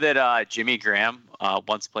you know that Jimmy Graham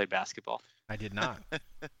once played basketball? I did not.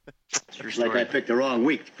 It's like I picked the wrong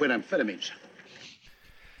week to quit amphetamines.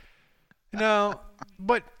 No,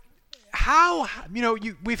 but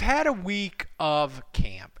we've had a week of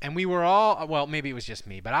camp, and we were all, well, maybe it was just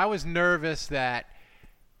me, but I was nervous that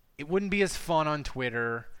it wouldn't be as fun on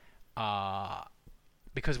Twitter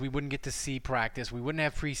because we wouldn't get to see practice. We wouldn't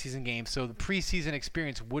have preseason games, so the preseason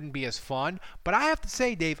experience wouldn't be as fun. But I have to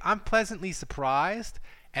say, Dave, I'm pleasantly surprised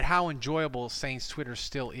at how enjoyable Saints Twitter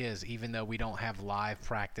still is, even though we don't have live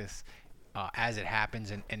practice as it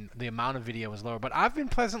happens, and the amount of video is lower. But I've been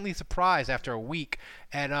pleasantly surprised after a week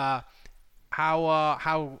at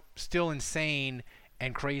how still insane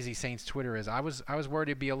and crazy Saints Twitter is. I was worried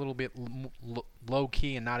it'd be a little bit low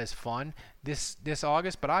key and not as fun this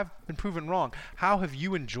August, but I've been proven wrong. How have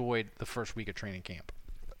you enjoyed the first week of training camp?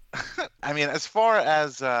 I mean, as far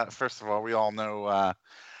as first of all, we all know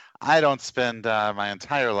I don't spend my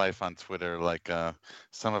entire life on Twitter like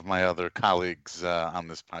some of my other colleagues on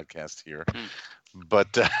this podcast here,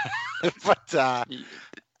 but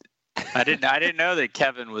I didn't know that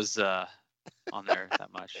Kevin was on there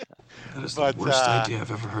that much. That is the worst idea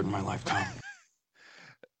I've ever heard in my lifetime.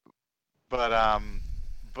 But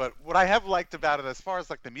what I have liked about it, as far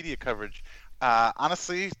as like the media coverage,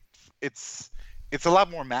 honestly, it's a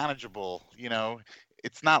lot more manageable. You know,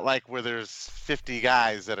 it's not like where there's 50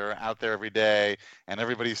 guys that are out there every day and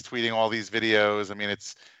everybody's tweeting all these videos. I mean,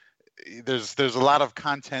 there's a lot of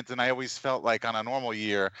content, and I always felt like on a normal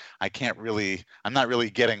year, I'm not really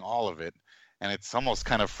getting all of it. And it's almost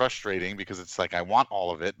kind of frustrating because it's like I want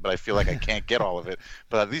all of it, but I feel like I can't get all of it.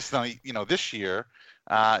 But at least, this year,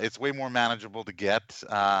 it's way more manageable to get.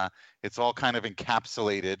 It's all kind of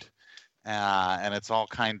encapsulated, and it's all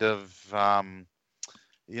kind of,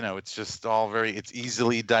 it's just all it's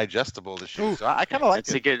easily digestible this year. So I kind of like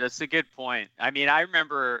it. That's a good point. I mean, I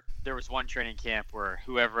remember there was one training camp where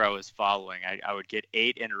whoever I was following, I would get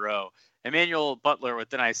 8 in a row. Emmanuel Butler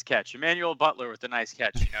with the nice catch. Emmanuel Butler with the nice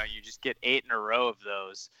catch. You just get 8 in a row of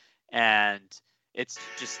those, and It's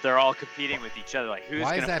just they're all competing with each other. Like, who's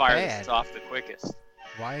going to fire this off the quickest?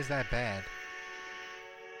 Why is that bad?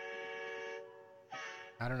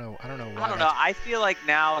 I don't know. I feel like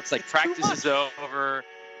now it's like practice is over.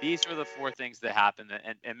 These were the 4 things that happened.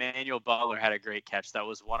 And Emmanuel Butler had a great catch. That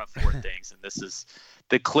was one of 4 things. And this is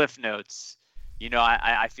the cliff notes.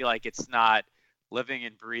 I feel like it's not living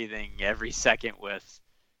and breathing every second with,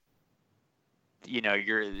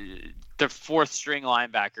 the 4th string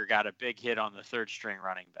linebacker got a big hit on the 3rd string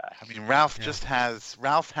running back. I mean, Ralph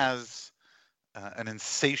has an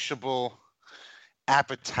insatiable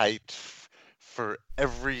appetite for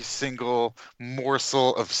every single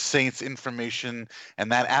morsel of Saints information, and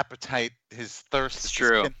that appetite, his thirst, it's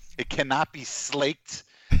true. It cannot be slaked.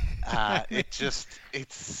 It's just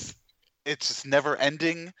never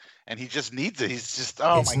ending, and he just needs it. He's just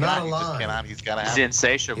He's got to have. He's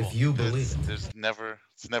insatiable. If you believe it's never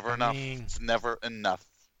enough. It's never enough.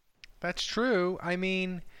 That's true. I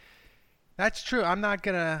mean, that's true. I'm not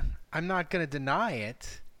gonna deny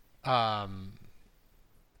it.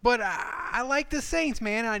 But I like the Saints,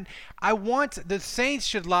 man. I want the Saints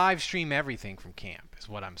should live stream everything from camp, is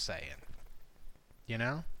what I'm saying.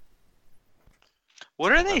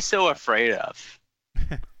 What are they so afraid of?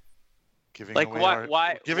 Giving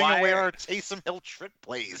away our Taysom Hill trick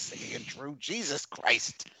plays, Andrew. Jesus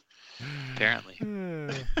Christ. Apparently.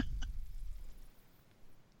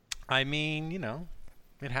 I mean,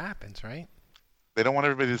 it happens, right? They don't want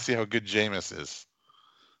everybody to see how good Jameis is.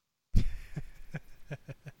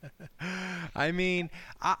 I mean,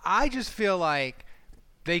 I just feel like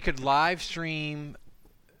they could live stream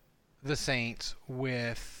the Saints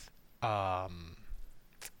with John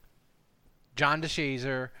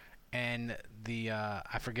DeShazer and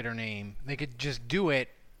I forget her name. They could just do it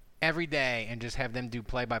every day and just have them do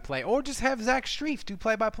play-by-play, or just have Zach Strief do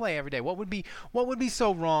play-by-play every day. What would be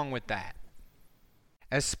so wrong with that?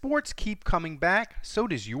 As sports keep coming back, so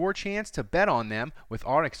does your chance to bet on them with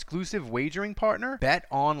our exclusive wagering partner,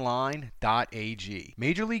 BetOnline.ag.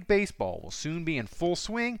 Major League Baseball will soon be in full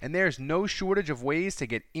swing, and there's no shortage of ways to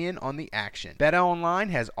get in on the action. BetOnline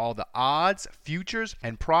has all the odds, futures,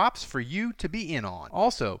 and props for you to be in on.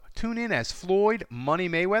 Also, tune in as Floyd Money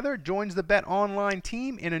Mayweather joins the BetOnline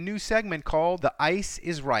team in a new segment called The Ice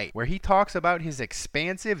is Right, where he talks about his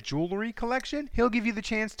expansive jewelry collection. He'll give you the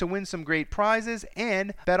chance to win some great prizes and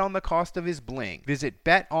bet on the cost of his bling. Visit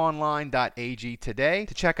betonline.ag today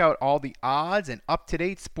to check out all the odds and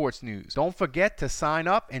up-to-date sports news. Don't forget to sign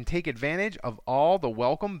up and take advantage of all the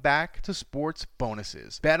welcome back to sports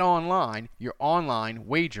bonuses. BetOnline, your online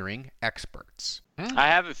wagering experts. I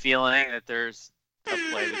have a feeling that there's a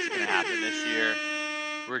play that's going to happen this year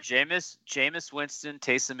where Jameis Winston,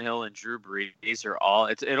 Taysom Hill, and Drew Brees are all.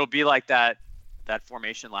 It'll be like that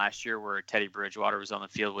formation last year where Teddy Bridgewater was on the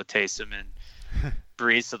field with Taysom and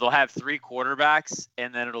Brees. So they'll have 3 quarterbacks,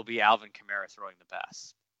 and then it'll be Alvin Kamara throwing the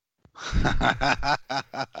pass.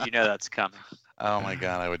 That's coming. Oh my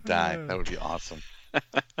God, I would die. That would be awesome.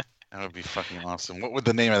 That would be fucking awesome. What would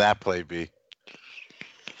the name of that play be?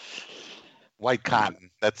 White Cotton.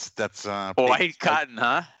 That's White Cotton,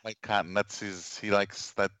 huh? White Cotton. That's his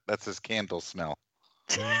candle smell.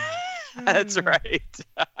 That's right.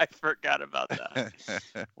 I forgot about that.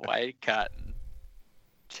 White Cotton.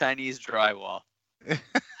 Chinese drywall.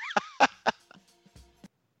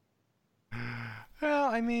 Well,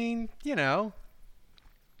 I mean,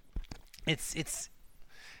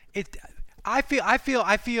 I feel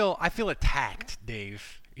attacked,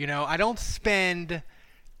 Dave. I don't spend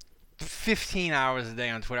 15 hours a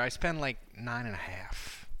day on Twitter. I spend like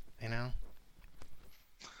 9.5.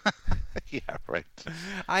 Yeah, right.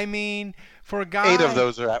 I mean, for a guy, 8 of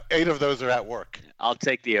those are at work. I'll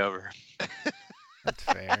take the over. That's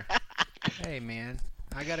fair. Hey man,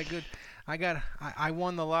 I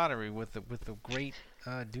won the lottery with the great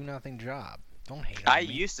do nothing job. Don't hate on me. I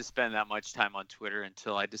used to spend that much time on Twitter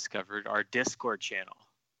until I discovered our Discord channel.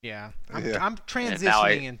 Yeah, I'm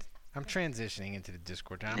transitioning I'm transitioning into the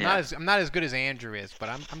Discord. I'm not as good as Andrew is, but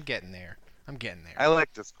I'm getting there. I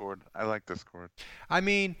like Discord. I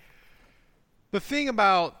mean, the thing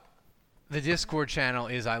about the Discord channel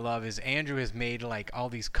is Andrew has made like all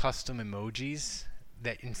these custom emojis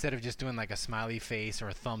that instead of just doing like a smiley face or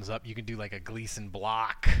a thumbs up, you can do like a Gleason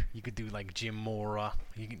block. You could do like Jim Mora.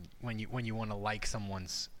 You can when you want to like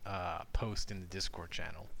someone's post in the Discord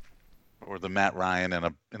channel. Or the Matt Ryan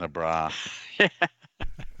in a bra.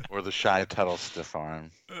 Or the Shy Tuttle stiff arm.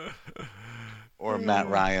 Or Matt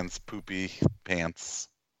Ryan's poopy pants.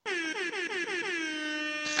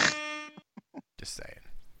 Just saying.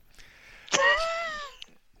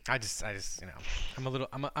 I just, I'm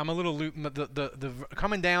a little loopy. The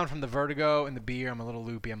coming down from the vertigo and the beer, I'm a little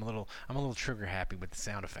loopy. I'm a little trigger happy with the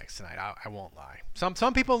sound effects tonight. I won't lie.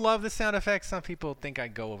 Some people love the sound effects. Some people think I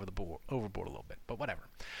go overboard a little bit, but whatever.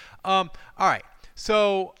 All right.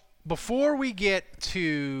 So before we get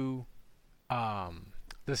to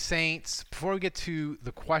the Saints, before we get to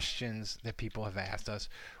the questions that people have asked us,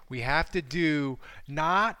 we have to do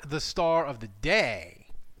not the star of the day,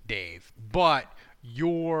 Dave, but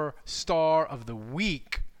your star of the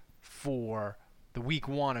week for the week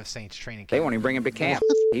 1 of Saints training camp. They won't even bring him to camp.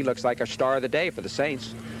 He looks like a star of the day for the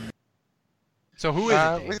Saints. So who is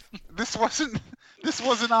it? This wasn't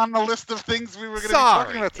on the list of things we were going to be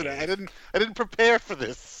talking about today. I didn't prepare for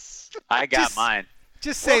this. I got mine.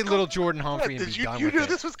 Just say little Jordan Humphrey and be done with it. Did you knew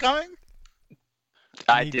this was coming?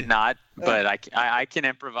 I did not, but I can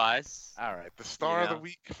improvise. All right, the star of the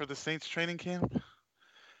week for the Saints training camp.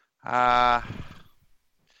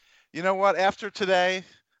 You know what? After today,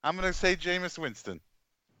 I'm going to say Jameis Winston.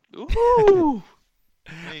 Ooh.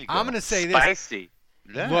 I'm going to say this. Spicy.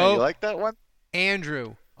 Yeah, you like that one?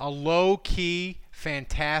 Andrew, a low-key,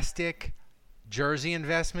 fantastic jersey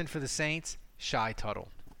investment for the Saints, Shy Tuttle.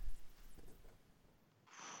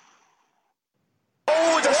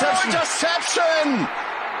 Oh, interception!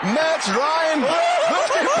 Matt Ryan!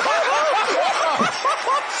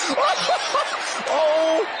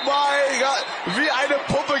 Oh mein Gott! Wie eine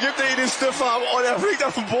Puppe gibt ihn den Stiffer ab und fliegt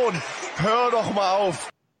auf den Boden. Hör doch mal auf.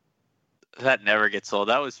 That never gets old.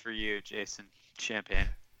 That was for you, Jason Champagne.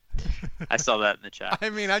 I saw that in the chat. I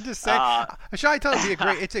mean, I just say Shy Tuttle would be a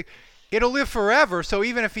great. It'll live forever. So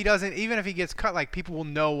even if he gets cut, like people will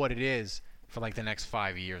know what it is for like the next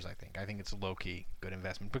 5 years. I think it's a low key good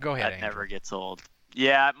investment. But go ahead. That Andrew. never gets old.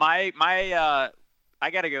 Yeah, my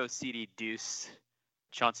I gotta go CD Deuce,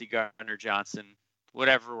 Chauncey Gardner-Johnson,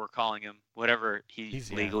 whatever we're calling him, whatever he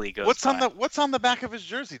legally goes. What's on the back of his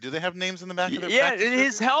jersey? Do they have names in the back of it? Yeah,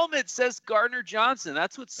 his helmet says Gardner-Johnson.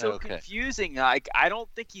 That's what's so confusing. Like, I don't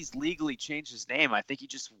think he's legally changed his name. I think he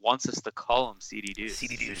just wants us to call him CD Deuce.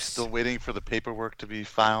 CD Deuce. Still waiting for the paperwork to be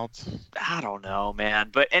filed? I don't know,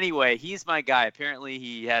 man. But anyway, he's my guy. Apparently,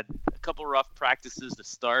 he had a couple rough practices to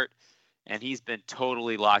start, and he's been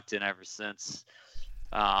totally locked in ever since.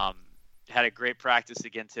 Had a great practice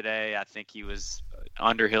again today. I think he was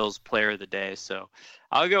Underhill's player of the day. So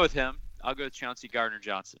I'll go with him. I'll go with Chauncey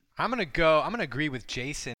Gardner-Johnson. I'm going to agree with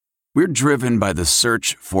Jason. We're driven by the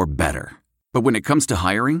search for better. But when it comes to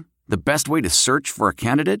hiring, the best way to search for a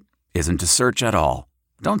candidate isn't to search at all.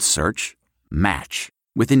 Don't search. Match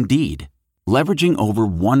with Indeed. Leveraging over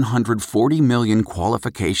 140 million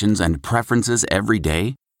qualifications and preferences every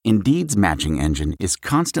day, Indeed's matching engine is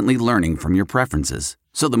constantly learning from your preferences.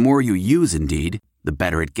 So the more you use Indeed, the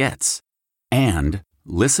better it gets. And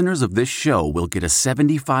listeners of this show will get a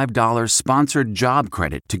 $75 sponsored job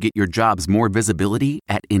credit to get your jobs more visibility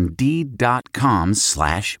at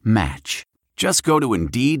Indeed.com/match. Just go to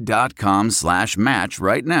Indeed.com/match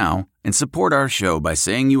right now and support our show by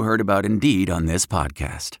saying you heard about Indeed on this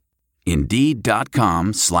podcast.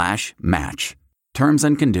 Indeed.com/match. Terms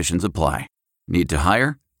and conditions apply. Need to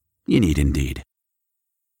hire? You need Indeed.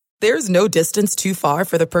 There's no distance too far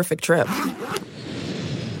for the perfect trip.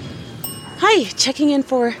 Hi, checking in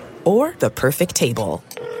for... Or the perfect table.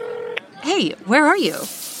 Hey, where are you?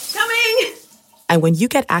 Coming! And when you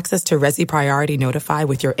get access to Resi Priority Notify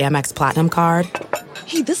with your Amex Platinum card...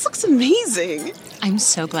 Hey, this looks amazing. I'm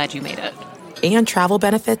so glad you made it. And travel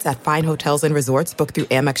benefits at fine hotels and resorts booked through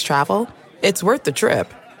Amex Travel, it's worth the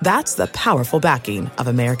trip. That's the powerful backing of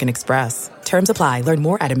American Express. Terms apply. Learn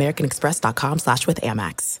more at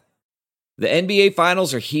americanexpress.com/withAmex. The NBA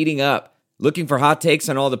Finals are heating up. Looking for hot takes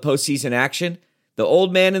on all the postseason action? The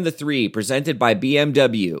Old Man and the Three, presented by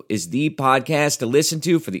BMW, is the podcast to listen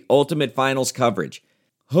to for the ultimate finals coverage.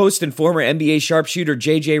 Host and former NBA sharpshooter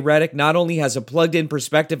JJ Redick not only has a plugged-in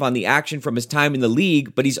perspective on the action from his time in the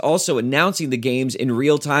league, but he's also announcing the games in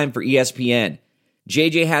real time for ESPN.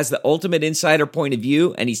 JJ has the ultimate insider point of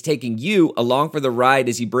view, and he's taking you along for the ride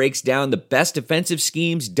as he breaks down the best defensive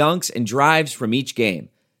schemes, dunks, and drives from each game.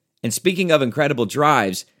 And speaking of incredible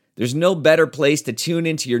drives, there's no better place to tune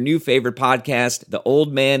into your new favorite podcast, The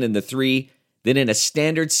Old Man and the Three, than in a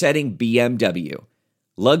standard-setting BMW.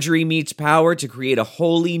 Luxury meets power to create a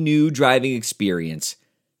wholly new driving experience.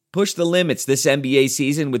 Push the limits this NBA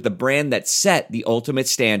season with the brand that set the ultimate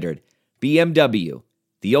standard, BMW,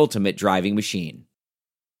 the ultimate driving machine.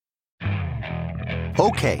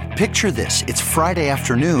 Okay, picture this. It's Friday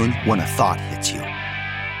afternoon when a thought hits you.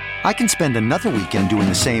 I can spend another weekend doing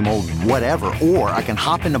the same old whatever, or I can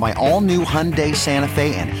hop into my all-new Hyundai Santa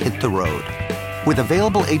Fe and hit the road. With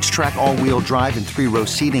available H-Track all-wheel drive and 3-row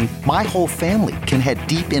seating, my whole family can head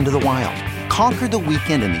deep into the wild. Conquer the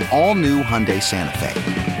weekend in the all-new Hyundai Santa Fe.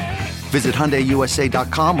 Visit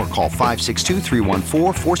HyundaiUSA.com or call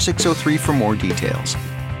 562-314-4603 for more details.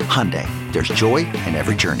 Hyundai, there's joy in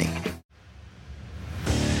every journey.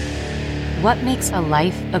 What makes a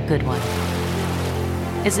life a good one?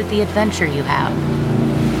 Is it the adventure you have?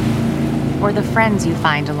 Or the friends you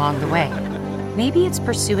find along the way? Maybe it's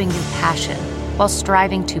pursuing your passion while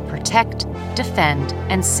striving to protect, defend,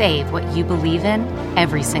 and save what you believe in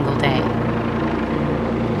every single day.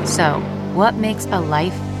 So, what makes a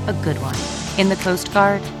life a good one? In the Coast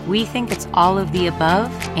Guard, we think it's all of the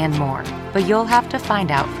above and more, but you'll have to find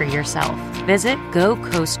out for yourself. Visit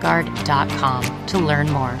GoCoastGuard.com to learn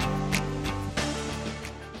more.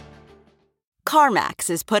 CarMax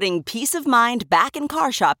is putting peace of mind back in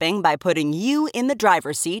car shopping by putting you in the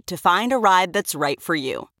driver's seat to find a ride that's right for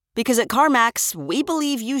you. Because at CarMax, we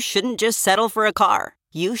believe you shouldn't just settle for a car.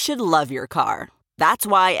 You should love your car. That's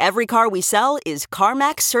why every car we sell is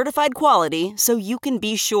CarMax certified quality, so you can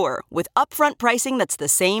be sure with upfront pricing that's the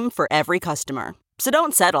same for every customer. So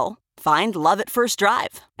don't settle. Find love at first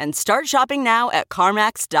drive and start shopping now at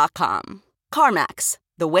CarMax.com. CarMax,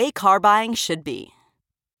 the way car buying should be.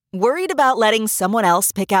 Worried about letting someone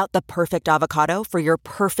else pick out the perfect avocado for your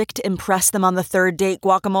perfect impress-them-on-the-third-date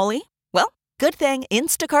guacamole? Well, good thing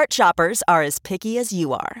Instacart shoppers are as picky as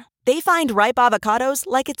you are. They find ripe avocados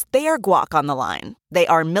like it's their guac on the line. They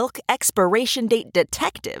are milk expiration date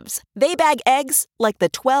detectives. They bag eggs like the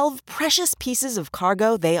 12 precious pieces of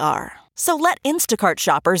cargo they are. So let Instacart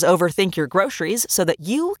shoppers overthink your groceries so that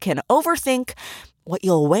you can overthink what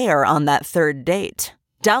you'll wear on that third date.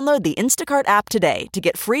 Download the Instacart app today to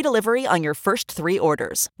get free delivery on your first 3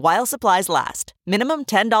 orders, while supplies last. Minimum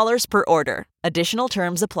 $10 per order. Additional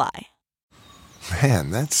terms apply.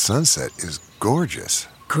 Man, that sunset is gorgeous.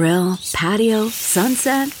 Grill, patio,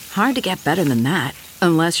 sunset. Hard to get better than that.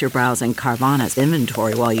 Unless you're browsing Carvana's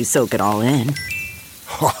inventory while you soak it all in.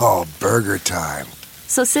 Oh, burger time.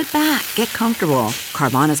 So sit back, get comfortable.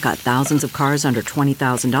 Carvana's got thousands of cars under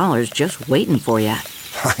 $20,000 just waiting for you.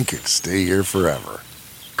 I could stay here forever.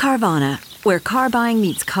 Carvana, where car buying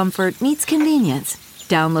meets comfort, meets convenience.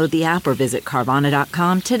 Download the app or visit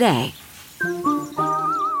Carvana.com today.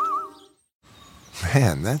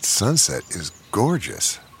 Man, that sunset is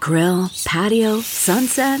gorgeous. Grill, patio,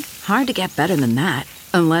 sunset. Hard to get better than that.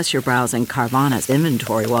 Unless you're browsing Carvana's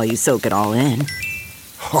inventory while you soak it all in.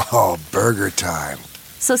 Oh, burger time.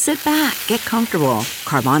 So sit back, get comfortable.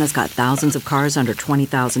 Carvana's got thousands of cars under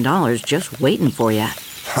 $20,000 just waiting for you.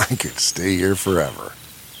 I could stay here forever.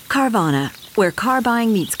 Carvana, where car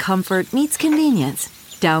buying meets comfort, meets convenience.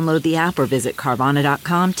 Download the app or visit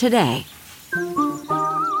Carvana.com today.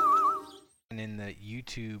 In the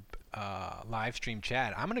YouTube live stream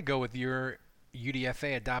chat, I'm going to go with your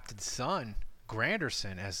UDFA adopted son,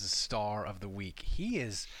 Granderson, as the star of the week. He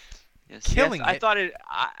is killing it. I thought it.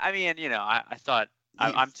 I mean, you know, I thought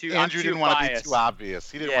I'm too. Andrew didn't want to be too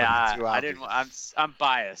obvious. He didn't want to be too obvious. I'm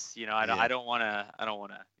biased. You know, I don't want to.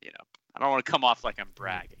 You know, I don't want to come off like I'm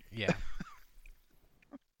bragging. Yeah.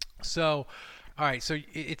 So, all right. So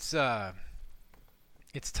it's time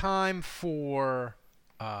for.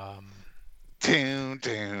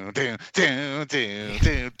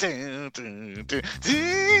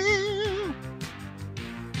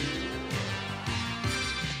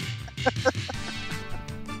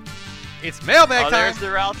 It's mailbag time. There's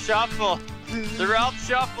the Ralph Shuffle. The Ralph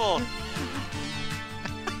Shuffle.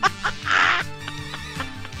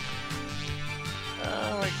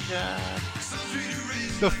 Oh my God.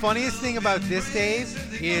 The funniest thing about this, Dave,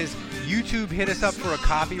 is YouTube hit us up for a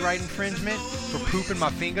copyright infringement for pooping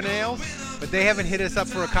my fingernails, but they haven't hit us up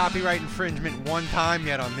for a copyright infringement one time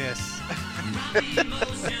yet on this.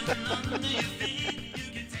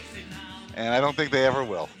 And I don't think they ever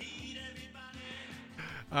will.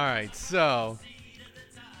 All right, so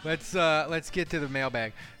let's get to the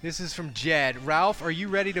mailbag. This is from Jed. Ralph, are you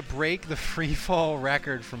ready to break the free fall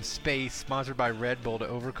record from space sponsored by Red Bull to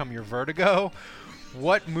overcome your vertigo?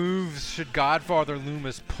 What moves should Godfather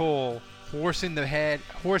Loomis pull? Horse head in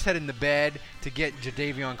the bed to get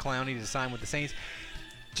Jadeveon Clowney to sign with the Saints.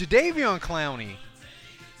 Jadeveon Clowney,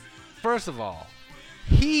 first of all,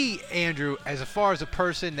 Andrew, as far as a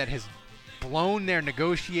person that has blown their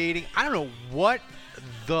negotiating, I don't know what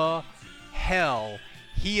the hell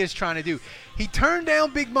he is trying to do. He turned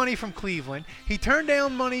down big money from Cleveland. He turned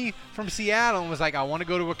down money from Seattle and was like, I want to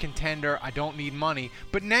go to a contender. I don't need money.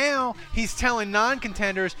 But now he's telling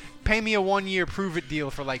non-contenders, pay me a 1-year prove-it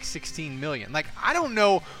deal for like $16 million. Like, I don't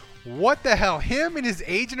know what the hell him and his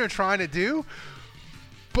agent are trying to do.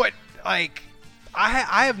 But, like,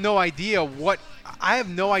 I have no idea what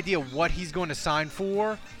he's going to sign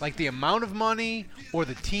for, like the amount of money or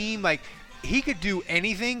the team. Like, he could do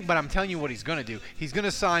anything, but I'm telling you what he's going to do. He's going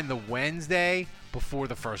to sign the Wednesday before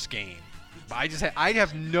the first game. I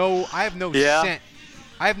have no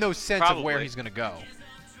sense of where he's going to go.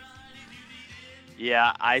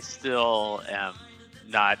 Yeah, I still am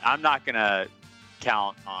not. I'm not going to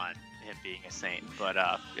count on him being a Saint, but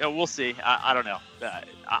we'll see. I don't know.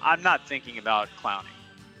 I'm not thinking about clowning.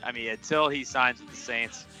 I mean, until he signs with the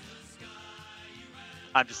Saints,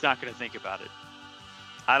 I'm just not going to think about it.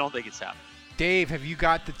 I don't think it's happening. Dave, have you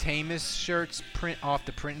got the Tamus shirts print off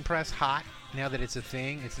the print and press hot now that it's a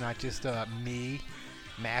thing? It's not just me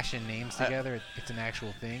mashing names together. It's an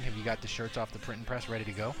actual thing. Have you got the shirts off the print and press ready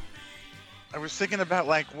to go? I was thinking about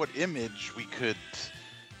like what image we could,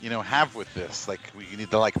 have with this. Like we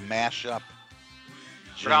need to like mash up.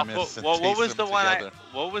 Ralph, what was the one together.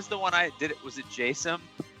 What was the one I did? Was it Jason?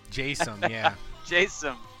 Jason, yeah.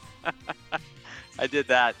 Jason. I did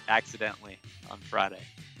that accidentally on Friday.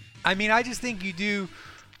 I mean, I just think you do,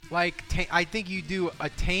 I think you do a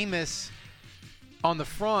Tamus on the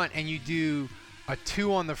front, and you do a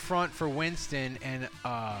 2 on the front for Winston, and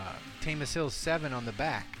Tamus Hill's 7 on the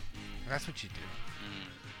back. That's what you do.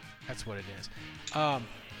 That's what it is.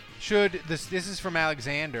 This is from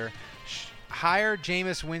Alexander. Hire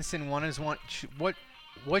Jameis Winston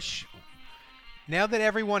 1-1. Now that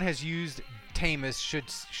everyone has used Tamus,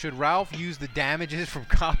 should Ralph use the damages from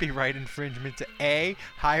copyright infringement to A,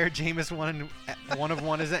 hire Jameis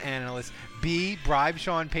 1-1 as an analyst, B, bribe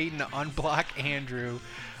Sean Payton to unblock Andrew,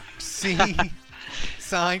 C,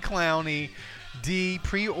 sign Clowney, D,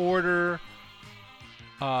 pre-order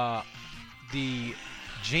the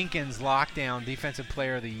Jenkins Lockdown Defensive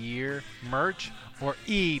Player of the Year merch, or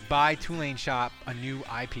E, buy Tulane Shop a new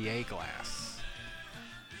IPA glass?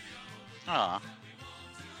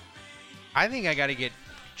 I think I got to get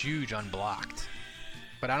Juge unblocked,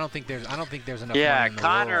 but I don't think there's enough money in the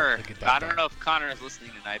Connor. world to get that I don't done. know if Connor is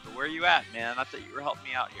listening tonight, but where are you at, man? I thought you were helping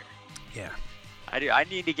me out here. Yeah. I do. I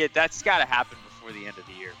need to get. That's got to happen before the end of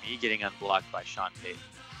the year. Me getting unblocked by Sean Payton.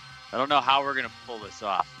 I don't know how we're gonna pull this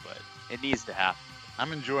off, but it needs to happen.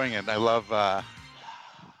 I'm enjoying it. I love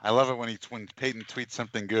it when Peyton tweets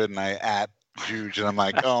something good and I @ Juge, and I'm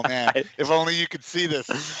like, oh man, if only you could see this.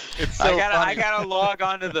 It's so funny. I gotta log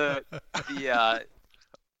on to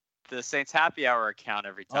the Saints Happy Hour account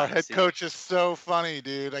every time. Our head coach is so funny,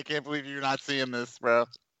 dude. I can't believe you're not seeing this, bro.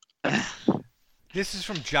 This is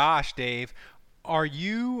from Josh, Dave. Are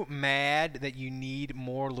you mad that you need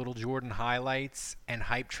more Little Jordan highlights and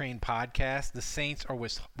Hype Train podcasts? The Saints are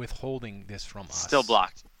withholding this from us. Still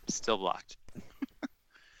blocked.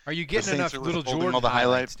 Are you getting enough Little Jordan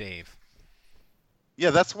highlights, Dave? Yeah,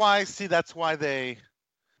 that's why they're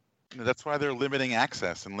limiting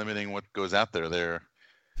access and limiting what goes out there. They're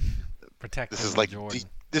protecting. This is like Jordan.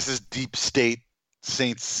 This is deep state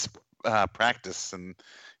Saints practice, and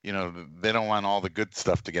they don't want all the good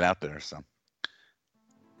stuff to get out there. So,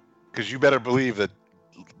 because you better believe that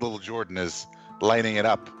Little Jordan is lighting it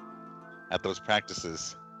up at those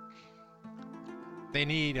practices. They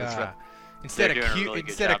need instead of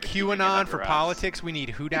QAnon for politics, we need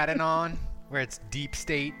Whodadanon, where it's deep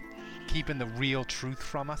state keeping the real truth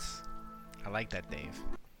from us. I like that, Dave.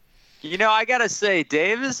 I gotta say,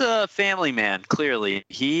 Dave is a family man. Clearly,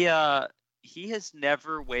 he has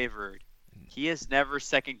never wavered. He has never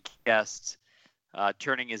second guessed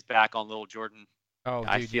turning his back on Little Jordan. Oh,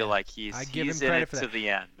 I feel like he's in it to the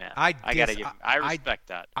end, man. I respect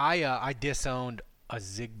that. I disowned a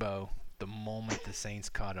Zigbo the moment the Saints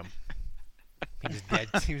cut him. He was dead.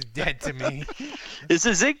 He was dead to me. Is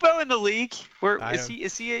the Zigbo in the league?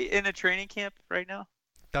 Is he in a training camp right now?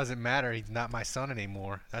 Doesn't matter. He's not my son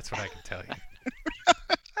anymore. That's what I can tell you.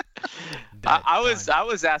 I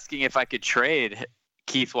was asking if I could trade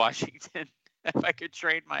Keith Washington, if I could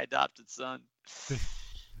trade my adopted son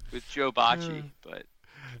with Joe Bocci, but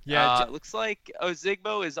it looks like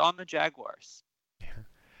Zigbo is on the Jaguars. Yeah.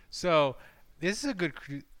 So this is a good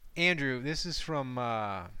Andrew. This is from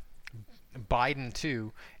Biden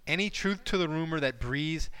too. Any truth to the rumor that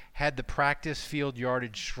Breeze had the practice field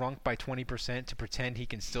yardage shrunk by 20% to pretend he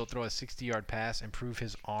can still throw a 60-yard pass and prove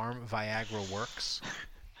his arm Viagra works?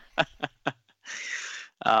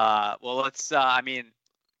 Well, let's.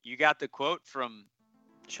 You got the quote from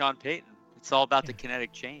Sean Payton. It's all about the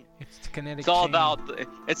kinetic chain. It's the kinetic chain. It's all about.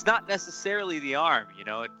 It's not necessarily the arm.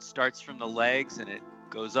 It starts from the legs and it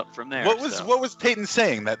goes up from there. What was Payton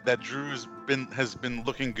saying? That Drew's has been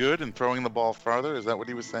looking good and throwing the ball farther? Is that what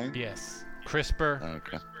he was saying? Yes. Crisper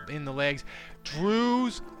in the legs.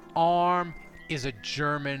 Drew's arm is a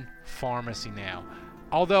German pharmacy now.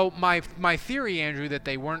 Although my theory, Andrew, that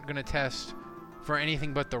they weren't going to test for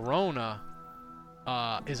anything but the Rona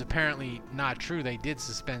is apparently not true. They did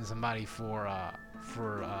suspend somebody for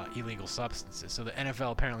illegal substances. So the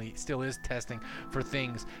NFL apparently still is testing for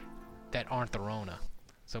things that aren't the Rona.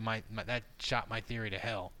 So that shot my theory to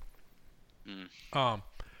hell.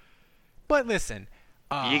 But listen,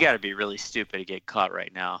 you got to be really stupid to get caught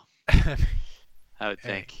right now. I would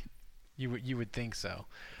think. You would think so.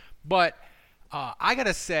 But I got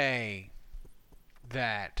to say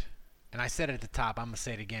that, and I said it at the top, I'm going to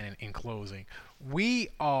say it again in closing. We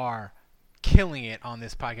are killing it on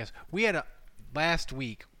this podcast. We had last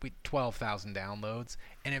week, 12,000 downloads.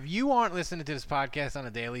 And if you aren't listening to this podcast on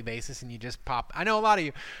a daily basis and you just pop, I know a lot of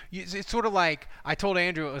you, it's sort of like, I told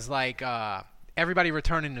Andrew, it was like everybody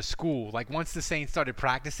returning to school. Like once the Saints started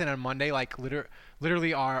practicing on Monday, like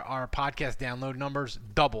literally our podcast download numbers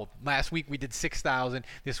doubled. Last week we did 6,000.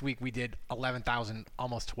 This week we did 11,000,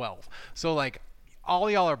 almost 12. So like all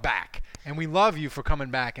y'all are back. And we love you for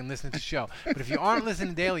coming back and listening to the show. But if you aren't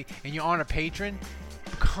listening daily and you aren't a patron,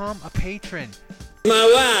 become a patron.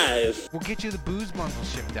 My wife. We'll get you the booze bundle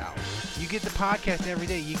shipped out. You get the podcast every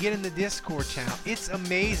day. You get in the Discord channel. It's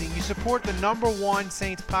amazing. You support the #1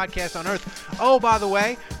 Saints podcast on earth. Oh, by the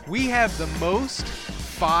way, we have the most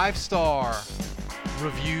 5-star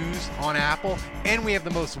reviews on Apple, and we have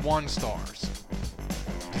the most 1 stars.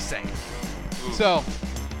 Just saying. So,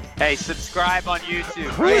 hey, subscribe on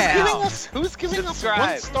YouTube. Who's giving us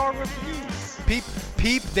 1-star reviews?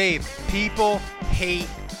 Peep, Dave. People hate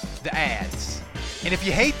the ads. And if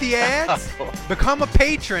you hate the ads, become a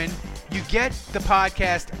patron. You get the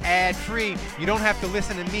podcast ad-free. You don't have to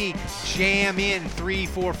listen to me jam in 3,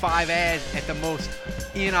 4, 5 ads at the most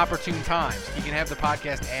inopportune times. You can have the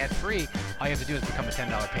podcast ad-free. All you have to do is become a $10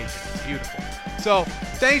 patron. It's beautiful. So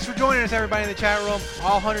thanks for joining us, everybody in the chat room.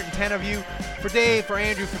 All 110 of you. For Dave, for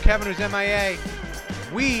Andrew, for Kevin, who's MIA.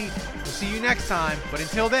 We will see you next time. But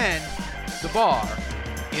until then, the bar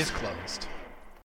is closed.